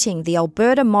 promoting the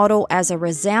Alberta model as a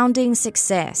resounding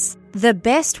success, the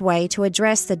best way to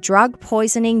address the drug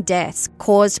poisoning deaths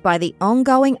caused by the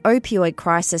ongoing opioid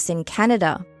crisis in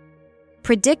Canada.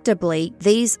 Predictably,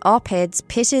 these op-eds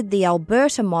pitted the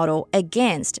Alberta model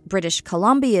against British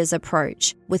Columbia's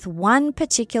approach, with one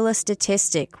particular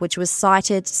statistic which was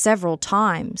cited several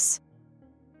times.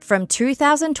 From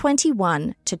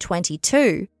 2021 to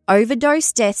 22,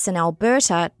 overdose deaths in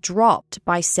Alberta dropped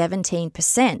by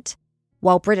 17%,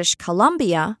 while British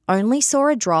Columbia only saw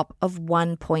a drop of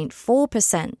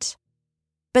 1.4%.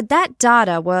 But that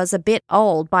data was a bit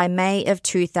old by May of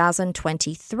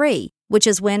 2023, which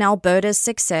is when Alberta's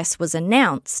success was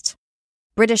announced.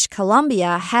 British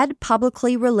Columbia had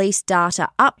publicly released data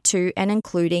up to and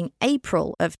including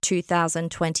April of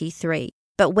 2023.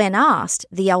 But when asked,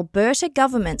 the Alberta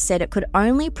government said it could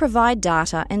only provide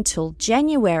data until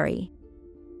January.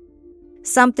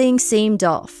 Something seemed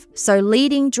off, so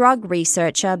leading drug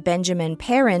researcher Benjamin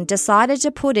Perrin decided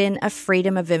to put in a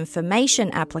Freedom of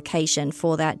Information application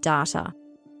for that data.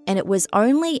 And it was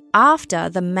only after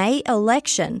the May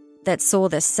election that saw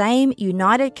the same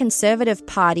United Conservative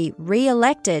Party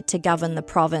re-elected to govern the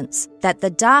province that the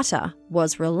data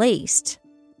was released.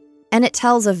 And it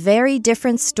tells a very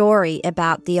different story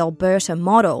about the Alberta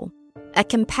model. A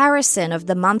comparison of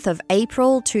the month of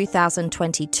April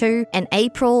 2022 and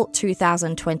April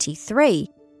 2023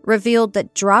 revealed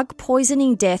that drug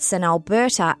poisoning deaths in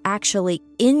Alberta actually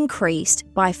increased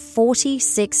by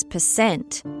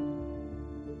 46%.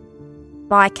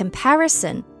 By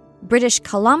comparison, British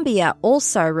Columbia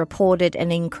also reported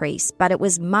an increase, but it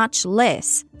was much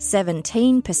less,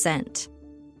 17%.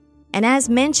 And as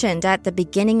mentioned at the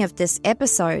beginning of this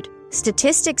episode,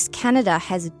 Statistics Canada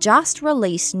has just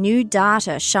released new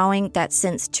data showing that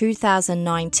since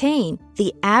 2019,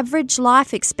 the average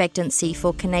life expectancy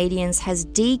for Canadians has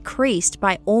decreased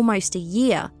by almost a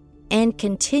year and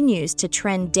continues to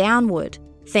trend downward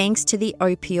thanks to the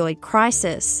opioid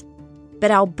crisis.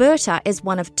 But Alberta is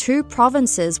one of 2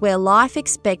 provinces where life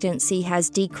expectancy has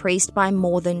decreased by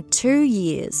more than 2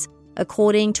 years,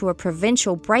 according to a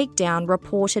provincial breakdown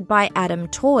reported by Adam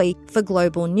Toy for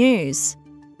Global News.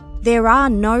 There are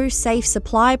no safe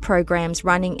supply programs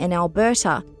running in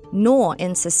Alberta, nor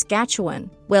in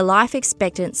Saskatchewan, where life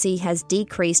expectancy has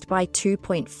decreased by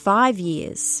 2.5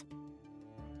 years.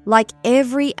 Like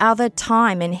every other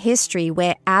time in history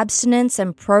where abstinence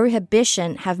and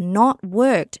prohibition have not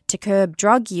worked to curb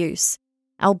drug use,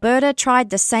 Alberta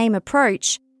tried the same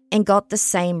approach and got the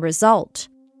same result.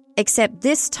 Except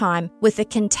this time with the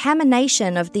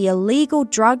contamination of the illegal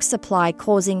drug supply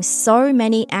causing so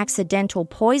many accidental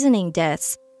poisoning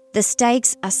deaths, the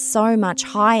stakes are so much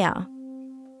higher.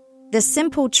 The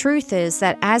simple truth is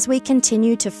that as we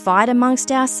continue to fight amongst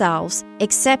ourselves,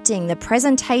 accepting the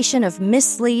presentation of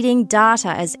misleading data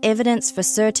as evidence for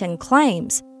certain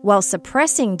claims, while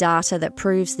suppressing data that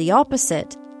proves the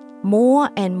opposite, more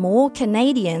and more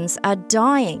Canadians are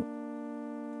dying.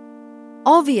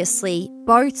 Obviously,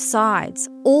 both sides,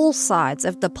 all sides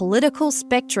of the political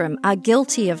spectrum are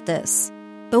guilty of this.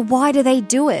 But why do they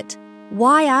do it?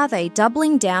 Why are they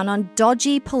doubling down on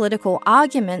dodgy political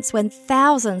arguments when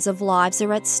thousands of lives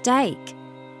are at stake?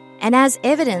 And as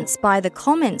evidenced by the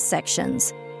comment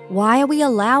sections, why are we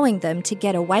allowing them to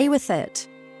get away with it?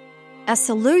 A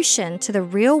solution to the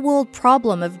real-world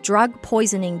problem of drug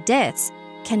poisoning deaths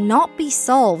cannot be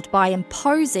solved by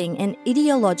imposing an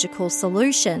ideological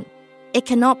solution. It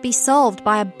cannot be solved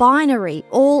by a binary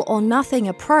all-or-nothing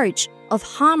approach of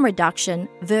harm reduction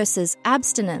versus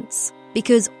abstinence,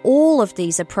 because all of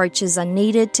these approaches are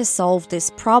needed to solve this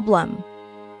problem.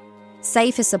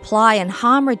 Safer supply and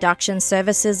harm reduction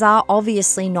services are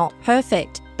obviously not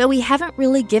perfect, but we haven't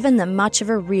really given them much of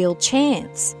a real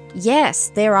chance. Yes,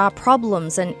 there are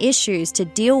problems and issues to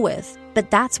deal with,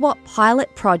 but that's what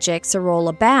pilot projects are all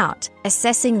about,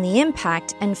 assessing the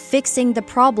impact and fixing the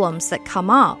problems that come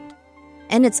up.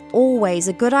 And it's always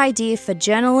a good idea for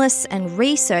journalists and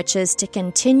researchers to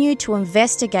continue to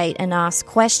investigate and ask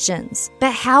questions.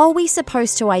 But how are we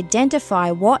supposed to identify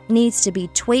what needs to be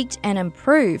tweaked and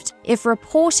improved if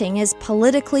reporting is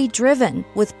politically driven,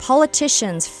 with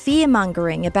politicians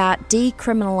fear-mongering about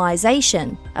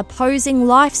decriminalisation, opposing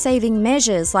life-saving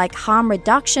measures like harm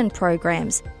reduction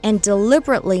programs, and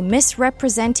deliberately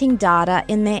misrepresenting data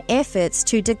in their efforts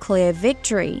to declare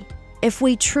victory? If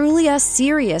we truly are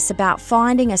serious about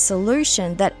finding a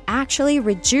solution that actually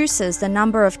reduces the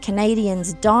number of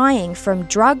Canadians dying from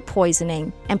drug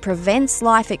poisoning and prevents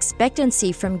life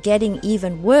expectancy from getting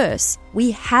even worse,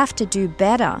 we have to do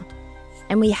better.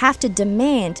 And we have to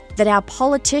demand that our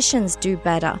politicians do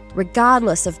better,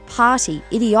 regardless of party,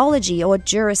 ideology, or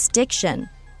jurisdiction.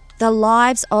 The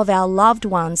lives of our loved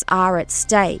ones are at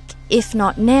stake, if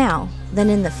not now,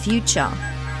 then in the future.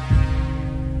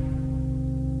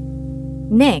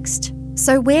 Next,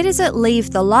 so where does it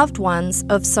leave the loved ones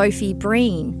of Sophie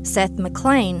Breen, Seth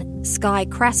MacLean, Skye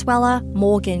Crasweller,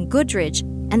 Morgan Goodridge,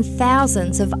 and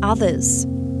thousands of others?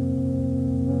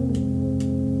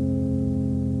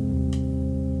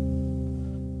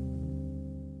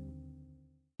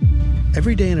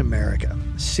 Every day in America,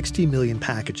 60 million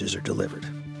packages are delivered,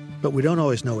 but we don't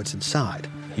always know what's inside.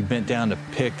 He bent down to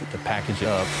pick the package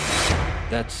up.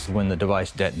 That's when the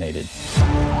device detonated.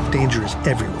 Danger is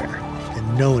everywhere,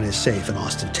 and no one is safe in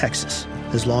Austin, Texas,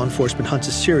 as law enforcement hunts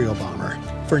a serial bomber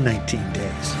for 19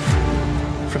 days.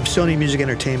 From Sony Music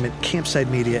Entertainment, Campside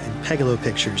Media, and Pegalo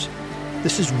Pictures,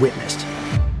 this is Witnessed.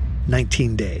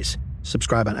 19 Days.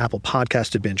 Subscribe on Apple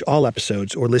Podcasts to binge all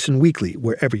episodes or listen weekly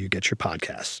wherever you get your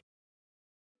podcasts.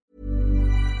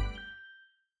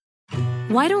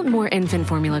 Why don't more infant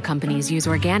formula companies use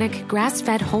organic,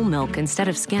 grass-fed whole milk instead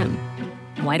of skim?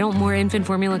 Why don't more infant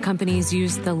formula companies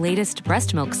use the latest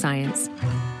breast milk science?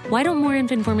 Why don't more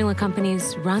infant formula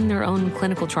companies run their own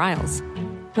clinical trials?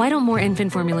 Why don't more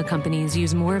infant formula companies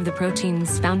use more of the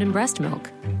proteins found in breast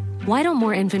milk? Why don't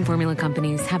more infant formula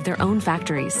companies have their own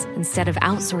factories instead of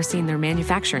outsourcing their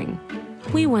manufacturing?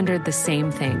 We wondered the same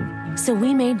thing. So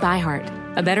we made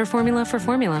ByHeart, a better formula for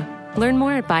formula. Learn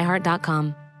more at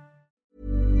byheart.com.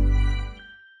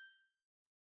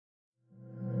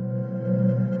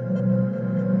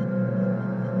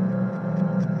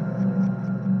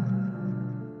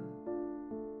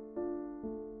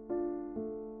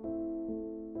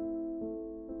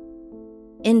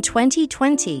 In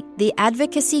 2020, the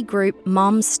advocacy group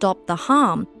Moms Stop the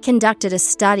Harm conducted a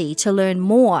study to learn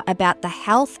more about the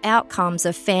health outcomes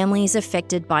of families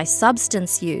affected by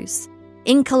substance use,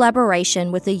 in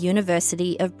collaboration with the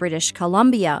University of British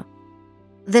Columbia.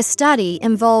 The study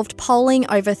involved polling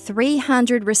over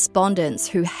 300 respondents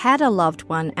who had a loved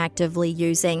one actively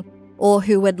using or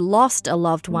who had lost a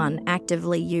loved one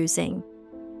actively using.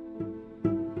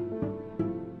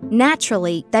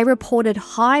 Naturally, they reported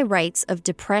high rates of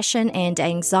depression and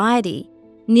anxiety.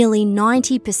 Nearly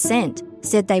 90%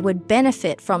 said they would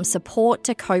benefit from support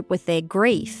to cope with their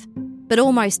grief, but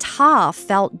almost half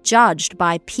felt judged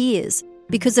by peers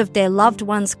because of their loved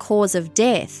one's cause of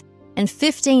death, and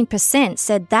 15%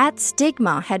 said that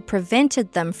stigma had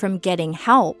prevented them from getting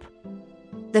help.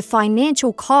 The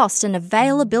financial cost and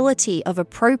availability of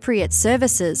appropriate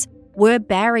services were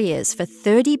barriers for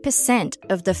 30%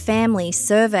 of the families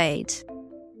surveyed.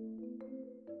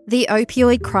 The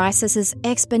opioid crisis is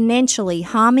exponentially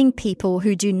harming people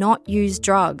who do not use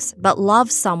drugs but love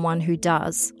someone who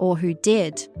does or who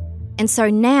did. And so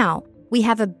now we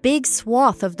have a big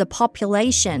swath of the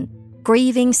population,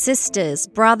 grieving sisters,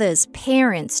 brothers,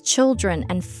 parents, children,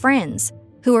 and friends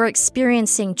who are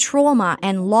experiencing trauma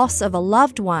and loss of a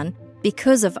loved one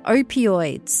because of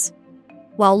opioids.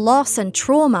 While loss and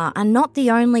trauma are not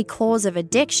the only cause of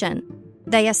addiction,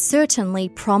 they are certainly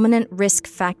prominent risk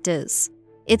factors.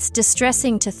 It's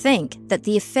distressing to think that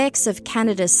the effects of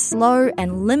Canada's slow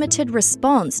and limited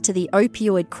response to the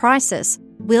opioid crisis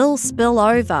will spill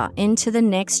over into the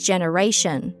next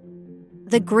generation.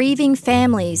 The grieving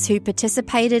families who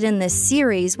participated in this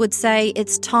series would say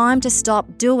it's time to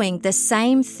stop doing the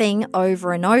same thing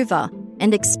over and over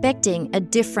and expecting a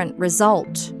different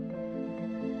result.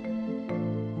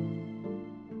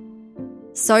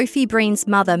 Sophie Breen's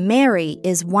mother, Mary,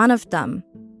 is one of them.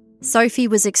 Sophie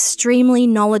was extremely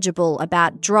knowledgeable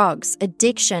about drugs,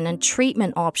 addiction, and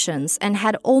treatment options and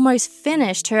had almost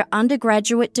finished her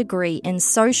undergraduate degree in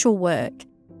social work.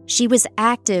 She was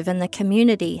active in the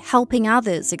community, helping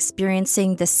others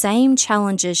experiencing the same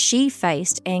challenges she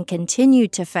faced and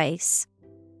continued to face.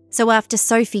 So after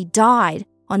Sophie died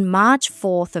on March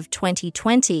 4th of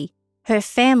 2020, her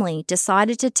family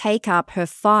decided to take up her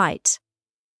fight.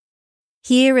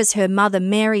 Here is her mother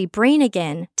Mary Breen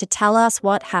again to tell us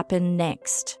what happened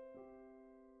next.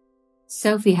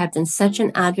 Sophie had been such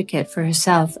an advocate for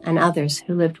herself and others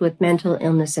who lived with mental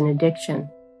illness and addiction.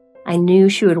 I knew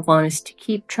she would want us to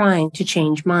keep trying to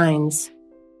change minds.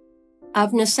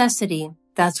 Of necessity,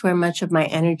 that's where much of my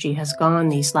energy has gone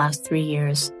these last 3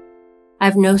 years. I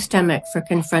have no stomach for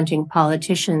confronting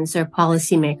politicians or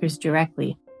policymakers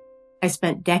directly. I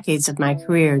spent decades of my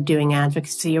career doing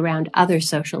advocacy around other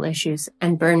social issues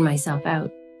and burned myself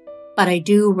out. But I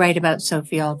do write about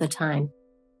Sophie all the time.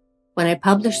 When I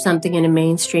publish something in a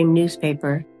mainstream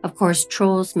newspaper, of course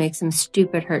trolls make some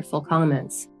stupid, hurtful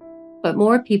comments. But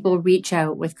more people reach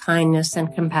out with kindness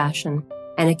and compassion,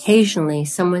 and occasionally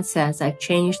someone says I've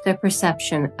changed their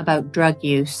perception about drug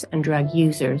use and drug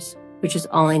users, which is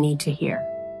all I need to hear.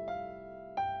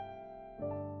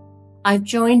 I've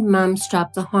joined Moms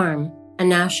Stop the Harm, a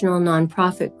national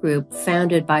nonprofit group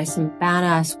founded by some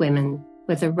badass women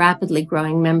with a rapidly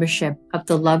growing membership of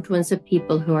the loved ones of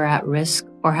people who are at risk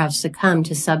or have succumbed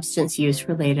to substance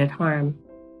use-related harm.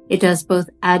 It does both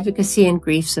advocacy and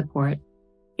grief support.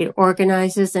 It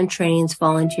organizes and trains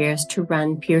volunteers to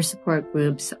run peer support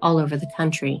groups all over the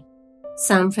country,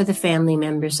 some for the family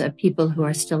members of people who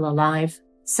are still alive,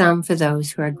 some for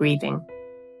those who are grieving.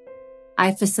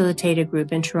 I facilitate a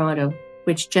group in Toronto,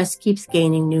 which just keeps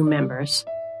gaining new members.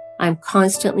 I'm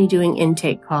constantly doing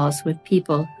intake calls with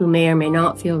people who may or may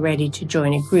not feel ready to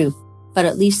join a group, but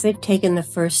at least they've taken the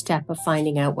first step of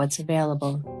finding out what's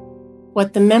available.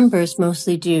 What the members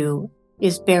mostly do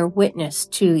is bear witness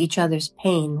to each other's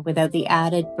pain without the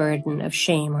added burden of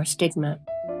shame or stigma.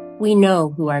 We know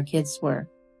who our kids were.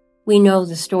 We know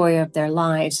the story of their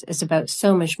lives is about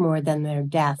so much more than their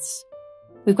deaths.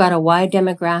 We've got a wide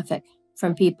demographic,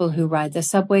 from people who ride the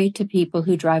subway to people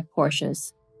who drive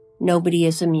Porsches. Nobody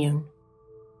is immune.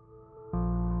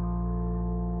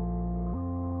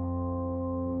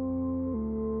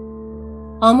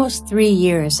 Almost 3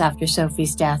 years after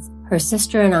Sophie's death, her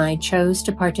sister and I chose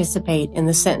to participate in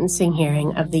the sentencing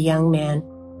hearing of the young man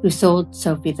who sold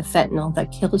Sophie the fentanyl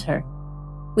that killed her.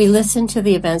 We listened to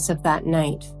the events of that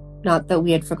night, not that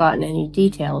we had forgotten any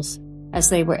details, as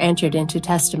they were entered into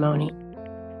testimony.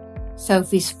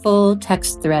 Sophie's full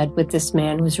text thread with this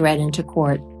man was read into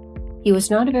court. He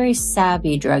was not a very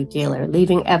savvy drug dealer,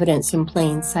 leaving evidence in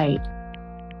plain sight.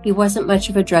 He wasn't much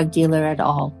of a drug dealer at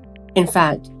all. In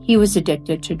fact, he was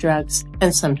addicted to drugs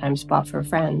and sometimes bought for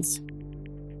friends.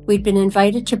 We'd been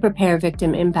invited to prepare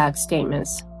victim impact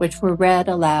statements, which were read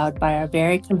aloud by our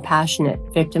very compassionate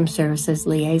victim services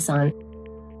liaison.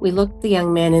 We looked the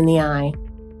young man in the eye.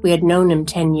 We had known him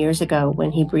 10 years ago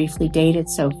when he briefly dated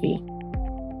Sophie.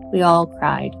 We all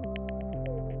cried.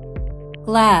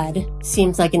 Glad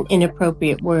seems like an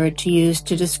inappropriate word to use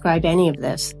to describe any of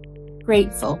this.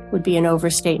 Grateful would be an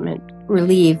overstatement.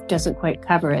 Relieved doesn't quite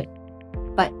cover it.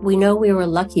 But we know we were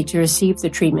lucky to receive the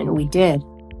treatment we did.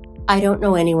 I don't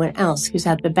know anyone else who's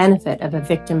had the benefit of a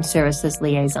victim services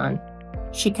liaison.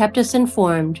 She kept us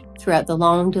informed throughout the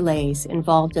long delays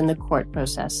involved in the court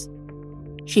process.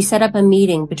 She set up a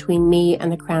meeting between me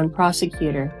and the Crown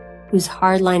prosecutor, whose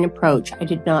hardline approach I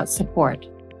did not support.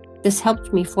 This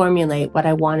helped me formulate what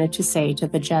I wanted to say to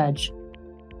the judge.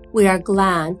 We are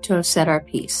glad to have said our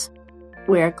piece.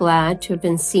 We are glad to have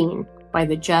been seen by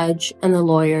the judge and the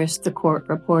lawyers, the court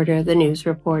reporter, the news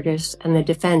reporters, and the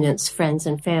defendant's friends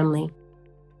and family.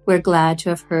 We're glad to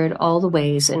have heard all the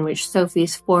ways in which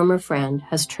Sophie's former friend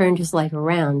has turned his life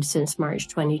around since March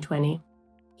 2020.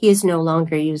 He is no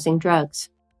longer using drugs.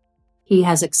 He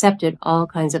has accepted all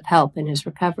kinds of help in his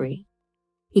recovery.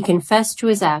 He confessed to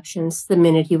his actions the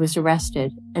minute he was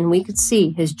arrested, and we could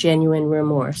see his genuine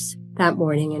remorse that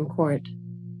morning in court.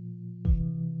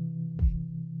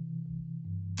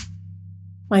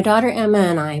 My daughter Emma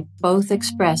and I both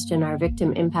expressed in our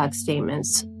victim impact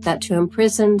statements that to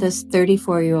imprison this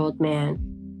 34-year-old man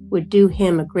would do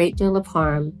him a great deal of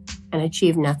harm and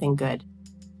achieve nothing good.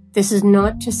 This is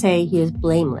not to say he is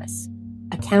blameless.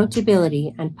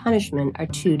 Accountability and punishment are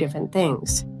two different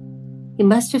things. He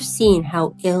must have seen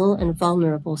how ill and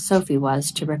vulnerable Sophie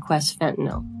was to request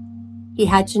fentanyl. He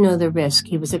had to know the risk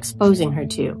he was exposing her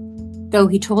to. Though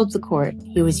he told the court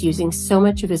he was using so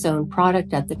much of his own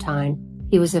product at the time,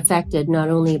 he was affected not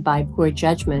only by poor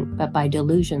judgment, but by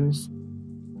delusions.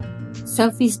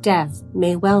 Sophie's death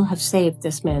may well have saved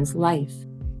this man's life.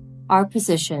 Our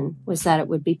position was that it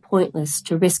would be pointless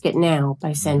to risk it now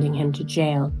by sending him to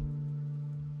jail.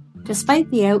 Despite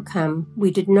the outcome,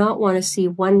 we did not want to see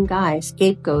one guy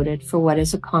scapegoated for what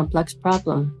is a complex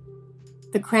problem.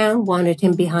 The Crown wanted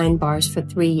him behind bars for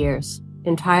 3 years,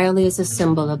 entirely as a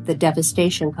symbol of the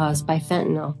devastation caused by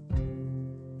fentanyl.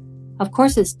 Of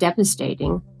course, it's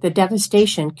devastating. The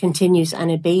devastation continues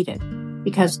unabated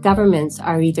because governments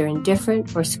are either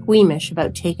indifferent or squeamish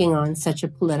about taking on such a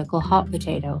political hot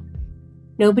potato.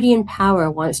 Nobody in power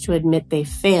wants to admit they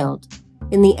failed.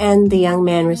 In the end, the young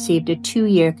man received a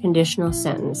 2-year conditional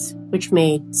sentence, which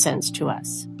made sense to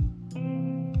us.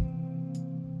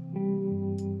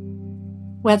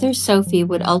 Whether Sophie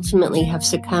would ultimately have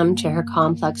succumbed to her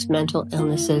complex mental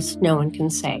illnesses, no one can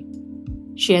say.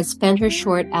 She had spent her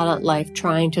short adult life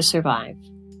trying to survive.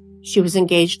 She was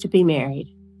engaged to be married.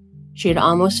 She had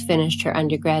almost finished her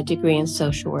undergrad degree in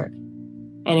social work,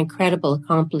 an incredible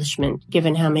accomplishment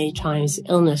given how many times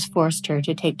illness forced her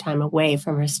to take time away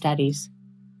from her studies.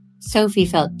 Sophie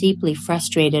felt deeply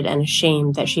frustrated and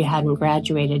ashamed that she hadn't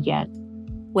graduated yet.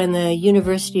 When the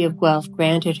University of Guelph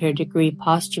granted her degree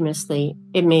posthumously,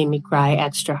 it made me cry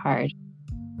extra hard.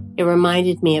 It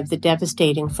reminded me of the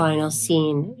devastating final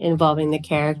scene involving the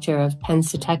character of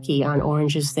Pensatucky on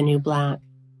Orange is the New Black.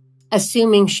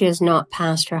 Assuming she has not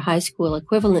passed her high school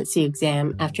equivalency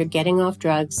exam after getting off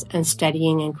drugs and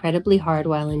studying incredibly hard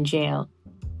while in jail,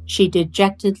 she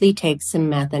dejectedly takes some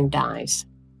meth and dies.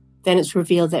 Then it's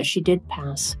revealed that she did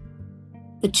pass.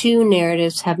 The two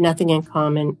narratives have nothing in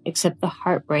common except the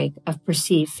heartbreak of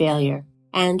perceived failure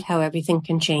and how everything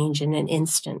can change in an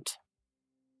instant.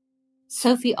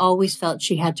 Sophie always felt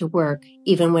she had to work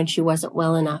even when she wasn't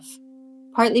well enough,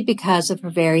 partly because of her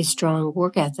very strong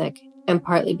work ethic and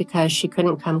partly because she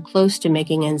couldn't come close to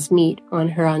making ends meet on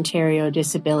her Ontario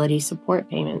disability support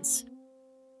payments.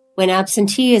 When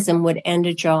absenteeism would end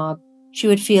a job, she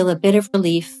would feel a bit of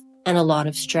relief and a lot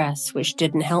of stress, which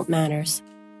didn't help matters.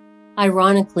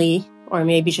 Ironically, or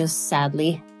maybe just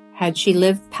sadly, had she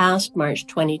lived past March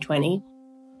 2020,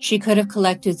 she could have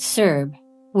collected CERB,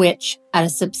 which, at a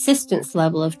subsistence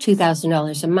level of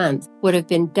 $2,000 a month, would have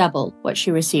been double what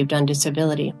she received on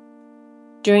disability.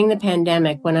 During the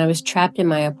pandemic, when I was trapped in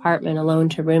my apartment alone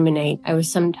to ruminate, I would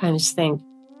sometimes think,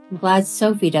 I'm glad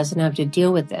Sophie doesn't have to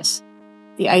deal with this.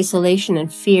 The isolation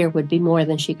and fear would be more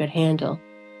than she could handle.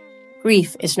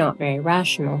 Grief is not very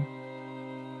rational.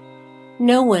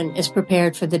 No one is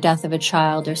prepared for the death of a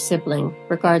child or sibling,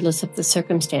 regardless of the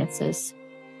circumstances.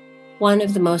 One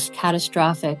of the most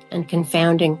catastrophic and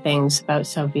confounding things about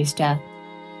Sophie's death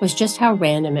was just how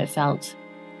random it felt.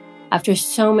 After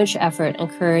so much effort and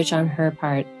courage on her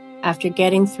part, after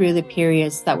getting through the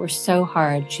periods that were so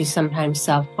hard she sometimes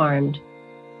self-harmed,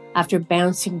 after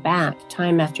bouncing back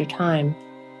time after time,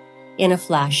 in a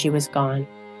flash she was gone.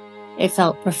 It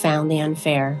felt profoundly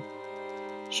unfair.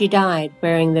 She died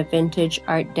wearing the vintage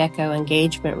Art Deco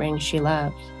engagement ring she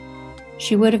loved.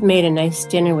 She would have made a nice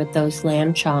dinner with those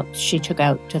lamb chops she took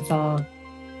out to thaw.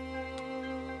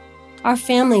 Our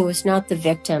family was not the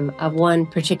victim of one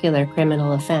particular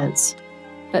criminal offense,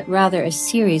 but rather a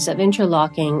series of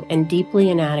interlocking and deeply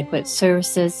inadequate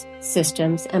services,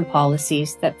 systems, and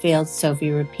policies that failed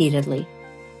Sophie repeatedly.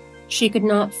 She could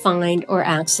not find or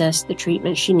access the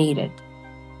treatment she needed.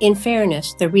 In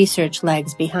fairness, the research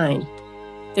lags behind.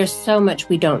 There's so much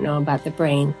we don't know about the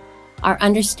brain. Our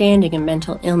understanding of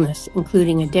mental illness,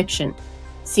 including addiction,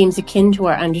 seems akin to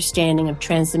our understanding of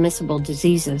transmissible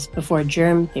diseases before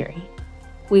germ theory.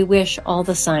 We wish all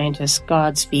the scientists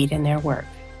Godspeed in their work.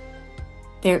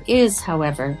 There is,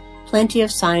 however, plenty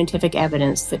of scientific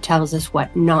evidence that tells us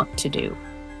what not to do.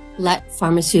 Let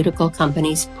pharmaceutical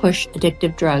companies push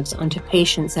addictive drugs onto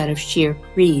patients out of sheer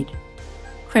greed,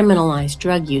 criminalize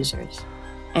drug users,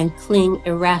 and cling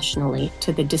irrationally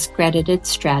to the discredited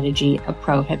strategy of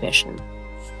prohibition.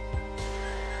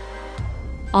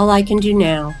 All I can do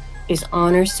now is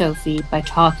honor Sophie by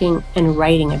talking and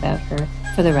writing about her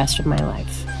for the rest of my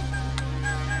life.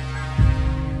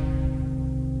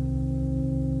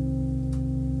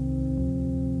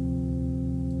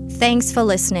 Thanks for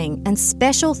listening, and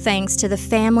special thanks to the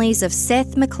families of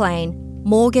Seth MacLean,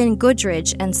 Morgan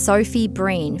Goodridge and Sophie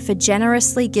Breen for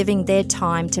generously giving their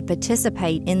time to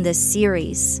participate in this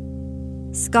series.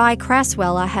 Skye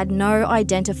Crasweller had no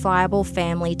identifiable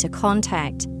family to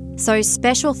contact, so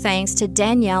special thanks to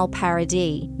Danielle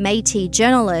Paradis, Métis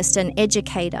journalist and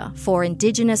educator, for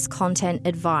Indigenous content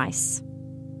advice.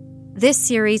 This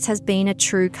series has been a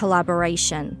true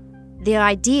collaboration. The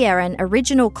idea and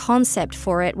original concept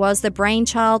for it was the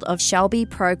brainchild of Shelby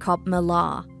Prokop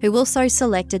Millar, who also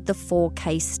selected the 4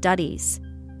 case studies.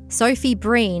 Sophie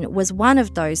Breen was one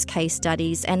of those case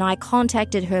studies, and I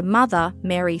contacted her mother,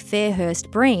 Mary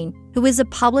Fairhurst Breen, who is a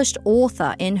published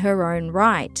author in her own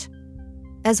right.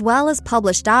 As well as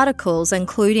published articles,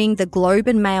 including the Globe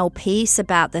and Mail piece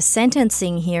about the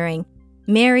sentencing hearing,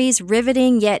 Mary's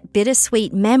riveting yet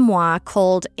bittersweet memoir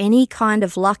called Any Kind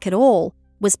of Luck at All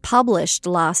was published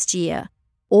last year,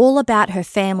 all about her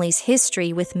family's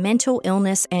history with mental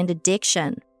illness and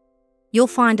addiction. You'll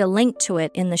find a link to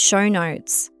it in the show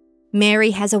notes.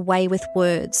 Mary has a way with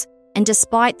words, and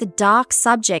despite the dark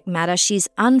subject matter, she's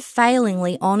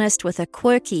unfailingly honest with a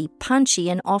quirky, punchy,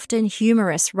 and often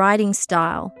humorous writing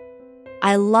style.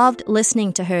 I loved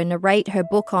listening to her narrate her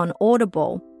book on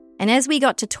Audible, and as we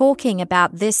got to talking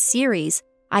about this series,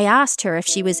 I asked her if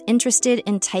she was interested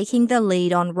in taking the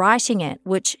lead on writing it,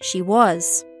 which she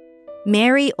was.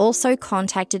 Mary also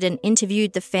contacted and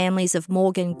interviewed the families of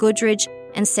Morgan Goodridge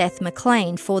and Seth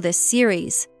MacLean for this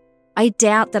series. I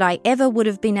doubt that I ever would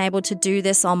have been able to do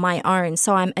this on my own,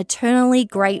 so I'm eternally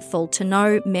grateful to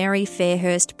know Mary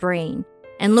Fairhurst Breen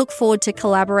and look forward to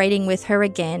collaborating with her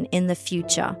again in the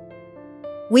future.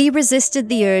 We resisted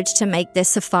the urge to make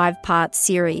this a 5-part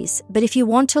series, but if you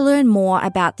want to learn more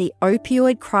about the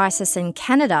opioid crisis in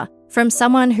Canada from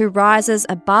someone who rises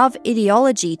above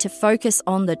ideology to focus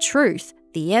on the truth,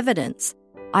 the evidence,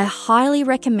 I highly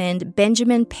recommend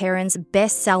Benjamin Perrin's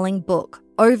best-selling book,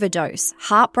 Overdose,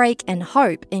 Heartbreak and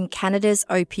Hope in Canada's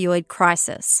Opioid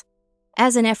Crisis.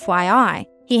 As an FYI,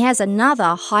 he has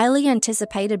another highly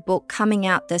anticipated book coming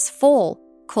out this fall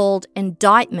called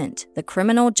Indictment, the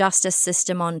Criminal Justice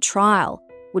System on Trial,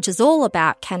 which is all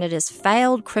about Canada's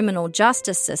failed criminal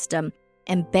justice system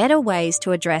and better ways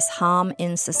to address harm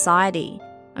in society.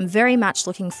 I'm very much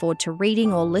looking forward to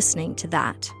reading or listening to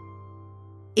that.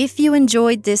 If you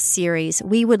enjoyed this series,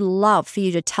 we would love for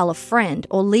you to tell a friend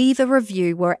or leave a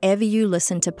review wherever you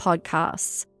listen to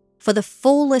podcasts. For the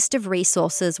full list of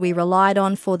resources we relied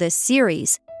on for this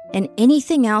series and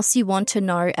anything else you want to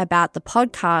know about the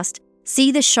podcast,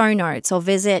 see the show notes or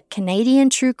visit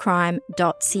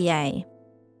canadiantruecrime.ca.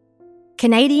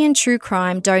 Canadian True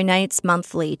Crime donates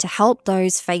monthly to help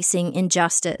those facing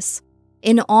injustice.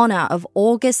 In honour of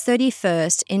August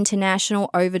 31st International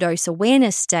Overdose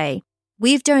Awareness Day,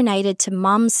 we've donated to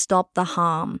Mums Stop the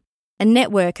Harm, a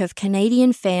network of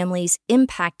Canadian families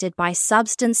impacted by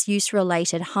substance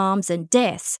use-related harms and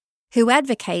deaths who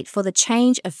advocate for the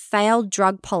change of failed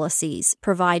drug policies,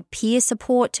 provide peer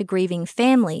support to grieving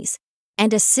families,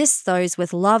 and assist those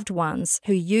with loved ones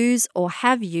who use or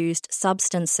have used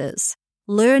substances.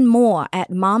 Learn more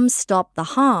at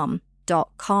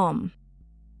mumstoptheharm.com.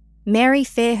 Mary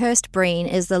Fairhurst Breen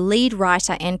is the lead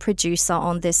writer and producer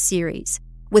on this series,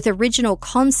 with original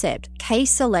concept, case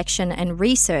selection and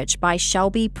research by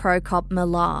Shelby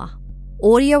Prokop-Millar.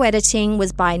 Audio editing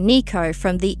was by Nico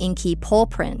from the Inky Paw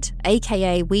Print,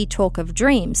 aka We Talk of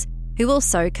Dreams, who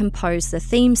also composed the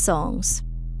theme songs.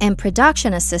 And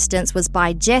production assistance was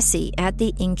by Jessie at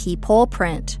the Inky Paw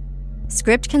Print.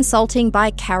 Script consulting by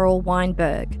Carol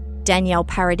Weinberg. Danielle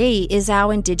Paradis is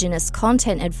our Indigenous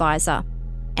content advisor.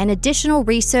 And additional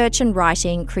research and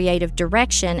writing, creative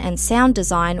direction and sound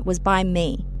design was by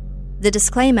me. The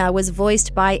disclaimer was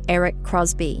voiced by Eric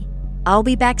Crosby. I'll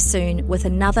be back soon with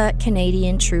another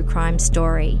Canadian true crime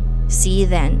story. See you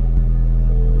then.